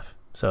UCF.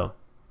 So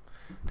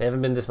they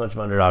haven't been this much of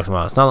underdogs in a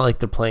while. It's not like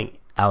they're playing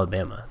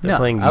Alabama. They're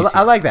playing UCF.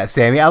 I like that,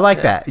 Sammy. I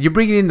like that. You're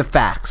bringing in the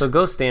facts. So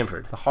go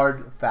Stanford. The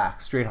hard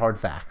facts, straight hard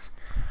facts.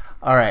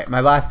 All right, my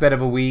last bet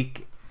of a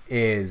week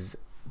is,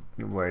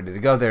 where did it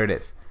go? There it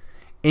is.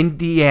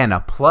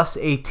 Indiana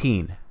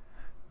 +18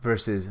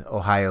 versus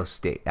Ohio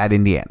State at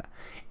Indiana.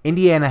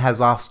 Indiana has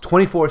lost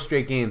 24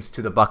 straight games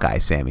to the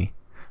Buckeyes, Sammy.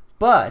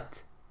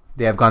 But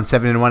they have gone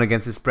 7-1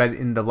 against the spread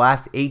in the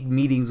last 8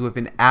 meetings with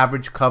an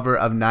average cover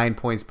of 9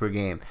 points per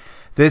game.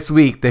 This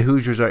week, the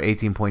Hoosiers are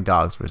 18-point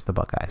dogs versus the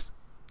Buckeyes.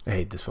 I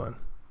hate this one.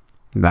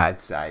 I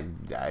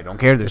don't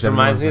care. This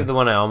reminds me of the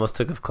one I almost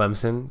took of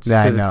Clemson.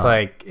 Just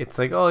because it's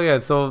like, oh yeah,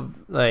 so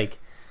like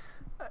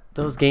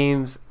those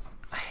games,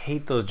 I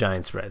hate those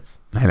giant spreads.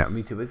 I know,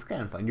 me too. But it's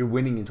kind of fun. You're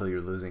winning until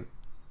you're losing.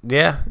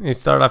 Yeah, you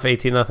start off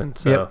 18-0.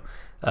 So,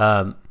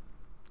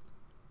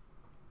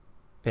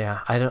 yeah,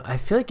 I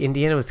feel like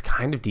Indiana was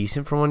kind of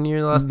decent for 1 year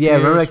in the last 2 years.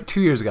 Remember like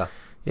 2 years ago.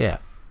 Yeah,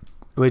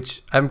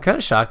 which I'm kind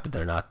of shocked that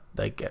they're not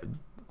like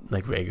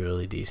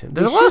regularly decent.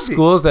 There's a lot of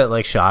schools that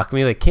like shock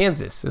me. Like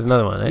Kansas is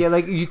another one. Right? Yeah,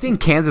 like you think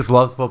Kansas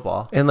loves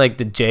football, and like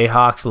the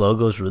Jayhawks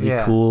logo is really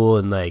cool,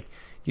 and like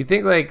you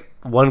think like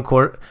one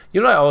quarter.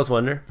 You know what I always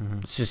wonder?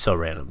 It's just so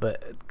random,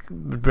 but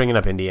bringing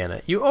up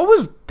Indiana, you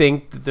always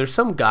think that there's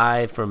some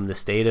guy from the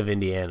state of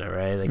Indiana,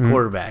 right? Like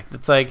quarterback.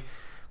 That's like,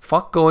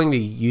 fuck going to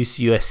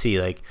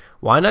USC. Like,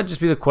 why not just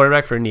be the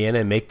quarterback for Indiana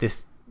and make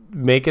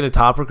it a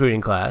top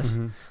recruiting class?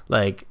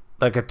 Like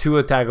a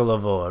Tua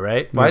Tagovailoa,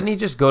 right? Why didn't he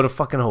just go to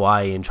fucking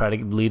Hawaii and try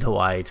to lead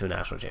Hawaii to a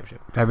national championship?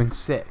 That'd been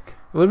sick.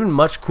 It would have been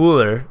much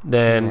cooler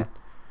than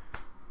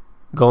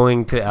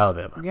going to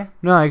Alabama. Yeah,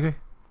 no, I agree.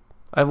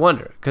 I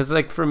wonder, because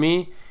like for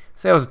me,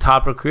 say I was a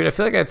top recruit, I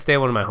feel like I'd stay at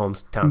one of my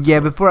hometown schools. Yeah,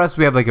 but for us,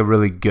 we have like a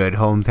really good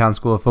hometown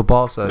school of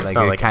football, so it's like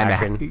not it like kind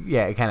Akron. of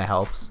it kind of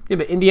helps. Yeah,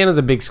 but Indiana's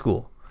a big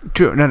school.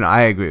 True. No,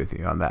 I agree with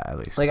you on that at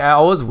least. Like I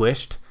always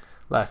wished.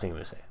 Last thing I'm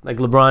gonna say, like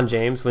LeBron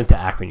James went to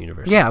Akron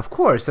University. Yeah, of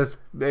course. Can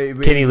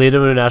he lead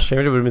him to a national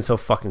championship? Would have been so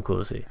fucking cool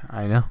to see.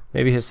 I know.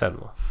 Maybe his son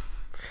will.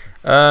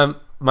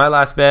 My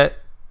last bet,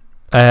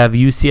 I have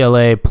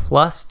UCLA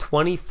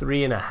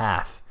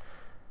 +23.5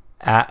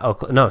 at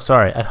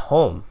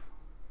home.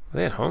 Are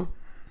they at home?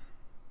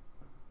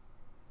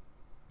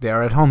 They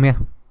are at home, yeah.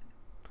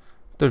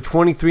 They're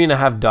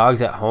 23.5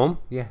 dogs at home.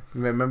 Yeah.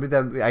 Remember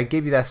that? I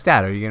gave you that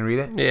stat. Are you going to read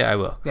it? Yeah, I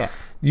will. Yeah.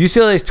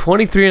 UCLA is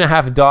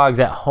 23.5 dogs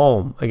at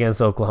home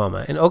against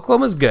Oklahoma. And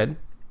Oklahoma's good.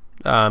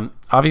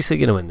 Obviously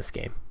going to win this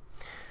game.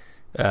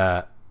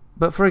 But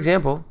for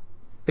example,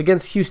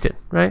 against Houston,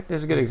 right?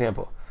 There's a good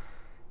example.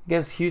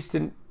 Against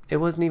Houston, it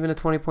wasn't even a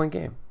 20-point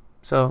game.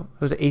 So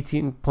it was an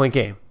 18-point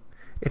game.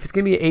 If it's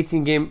going to be an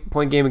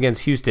 18-point game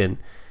against Houston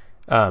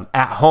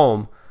at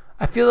home,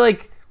 I feel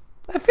like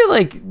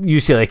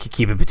UCLA could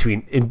keep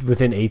it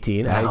within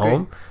 18 at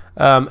home.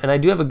 And I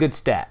do have a good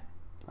stat.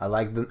 I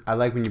like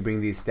when you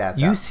bring these stats.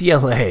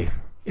 UCLA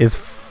is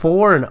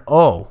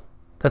 4-0.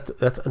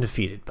 That's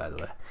undefeated, by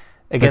the way.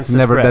 Against the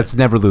spread. That's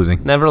never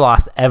losing. Never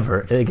lost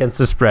ever against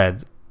the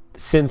spread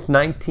since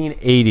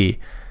 1980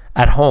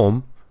 at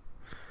home,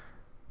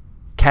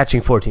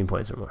 catching 14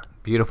 points or more.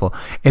 Beautiful.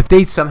 If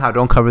they somehow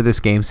don't cover this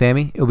game,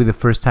 Sammy, it'll be the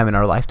first time in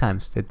our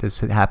lifetimes that this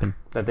had happened.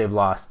 That they've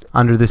lost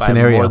under this by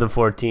scenario. More than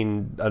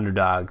 14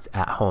 underdogs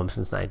at home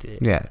since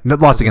 1980. Yeah, not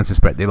lost against the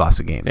spread. They lost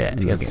the game. Yeah,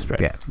 against the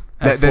spread. Yeah,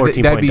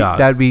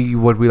 that'd be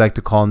what we like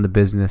to call in the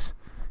business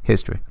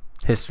history.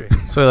 That's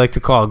what I like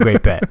to call a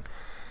great bet.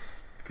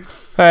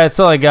 All right, that's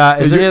all I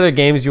got. Is there any other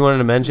games you wanted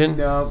to mention?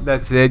 No,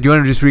 that's it. Do you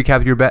want to just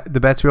recap the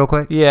bets real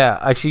quick? Yeah,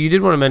 actually, you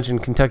did want to mention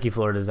Kentucky,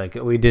 Florida.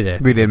 We did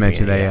it. We did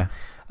mention that, yeah.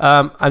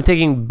 I'm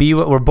taking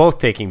We're both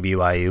taking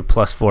BYU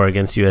 +4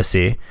 against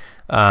USC.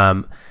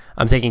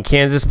 I'm taking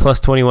Kansas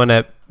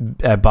 +21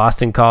 at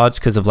Boston College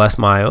because of Les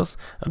Miles.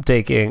 I'm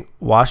taking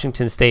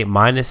Washington State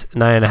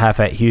 -9.5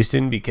 at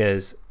Houston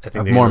because I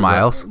think more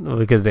miles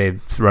because they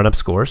run up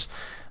scores.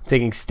 I'm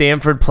taking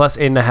Stanford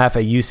 +8.5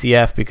 at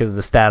UCF because of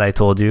the stat I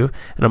told you,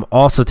 and I'm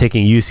also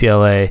taking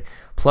UCLA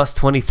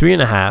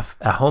 +23.5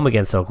 at home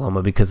against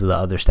Oklahoma because of the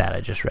other stat I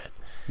just read.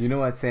 You know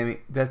what, Sammy?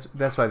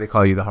 That's why they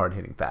call you the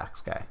hard-hitting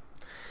facts guy.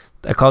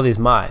 I call these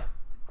my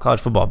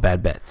college football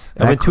bad bets.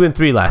 I went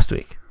 2-3 last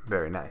week.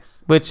 Very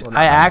nice. Which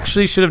I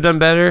actually should have done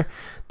better.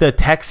 The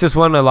Texas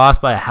one I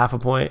lost by 0.5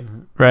 point,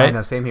 right? I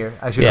know, same here.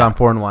 I should have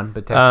gone 4-1,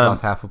 but Texas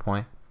lost 0.5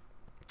 point.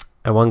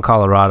 I won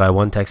Colorado. I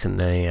won Texas and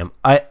A&M.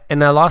 I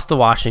lost the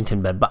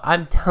Washington bet, but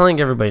I'm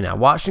telling everybody now,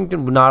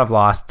 Washington would not have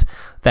lost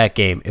that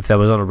game if that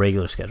was on a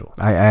regular schedule.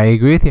 I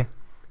agree with you.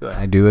 Go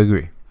ahead. I do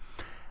agree.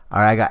 All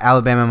right, I got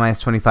Alabama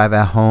 -25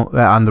 at home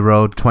on the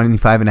road,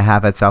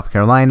 25.5 at South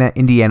Carolina,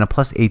 Indiana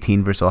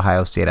 +18 versus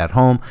Ohio State at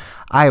home,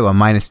 Iowa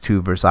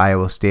 -2 versus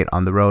Iowa State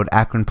on the road,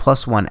 Akron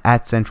 +1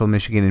 at Central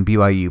Michigan, and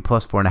BYU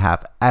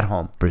 +4.5 at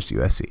home versus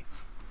USC.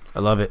 I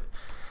love it.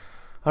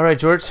 All right,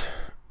 George.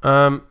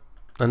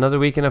 Another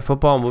weekend of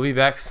football, and we'll be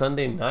back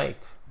Sunday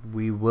night.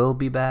 We will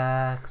be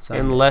back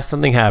Sunday. Unless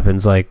something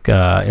happens, like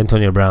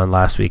Antonio Brown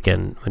last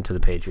weekend went to the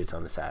Patriots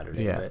on a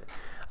Saturday. Yeah. But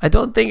I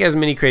don't think as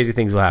many crazy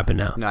things will happen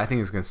now. No, I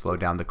think it's going to slow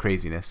down the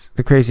craziness.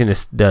 The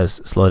craziness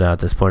does slow down at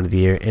this point of the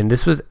year. And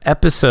this was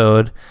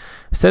episode,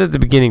 I said at the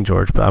beginning,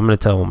 George, but I'm going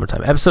to tell it one more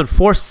time. Episode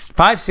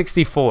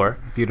 564.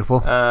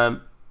 Beautiful.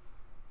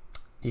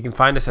 You can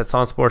find us at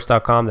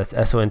sonsports.com. That's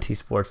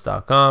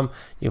SONTsports.com.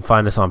 You can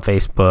find us on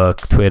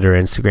Facebook, Twitter,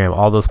 Instagram,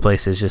 all those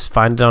places. Just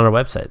find it on our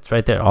website. It's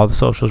right there. All the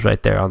socials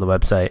right there on the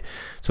website.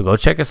 So go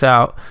check us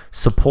out.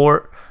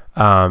 Support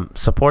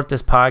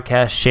this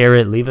podcast. Share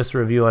it. Leave us a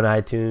review on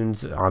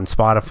iTunes, on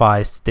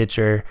Spotify,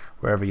 Stitcher,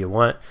 wherever you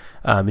want.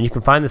 And you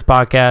can find this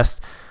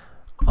podcast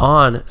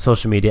on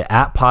social media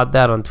at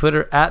PodThat on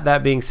Twitter, at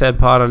That Being Said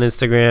Pod on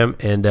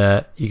Instagram,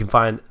 and you can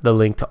find the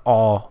link to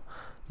all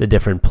the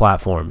different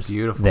platforms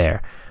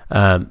there.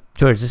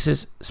 George, this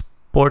is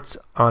Sports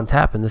on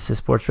Tap, and this is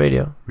Sports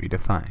Radio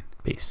Redefined.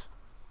 Peace.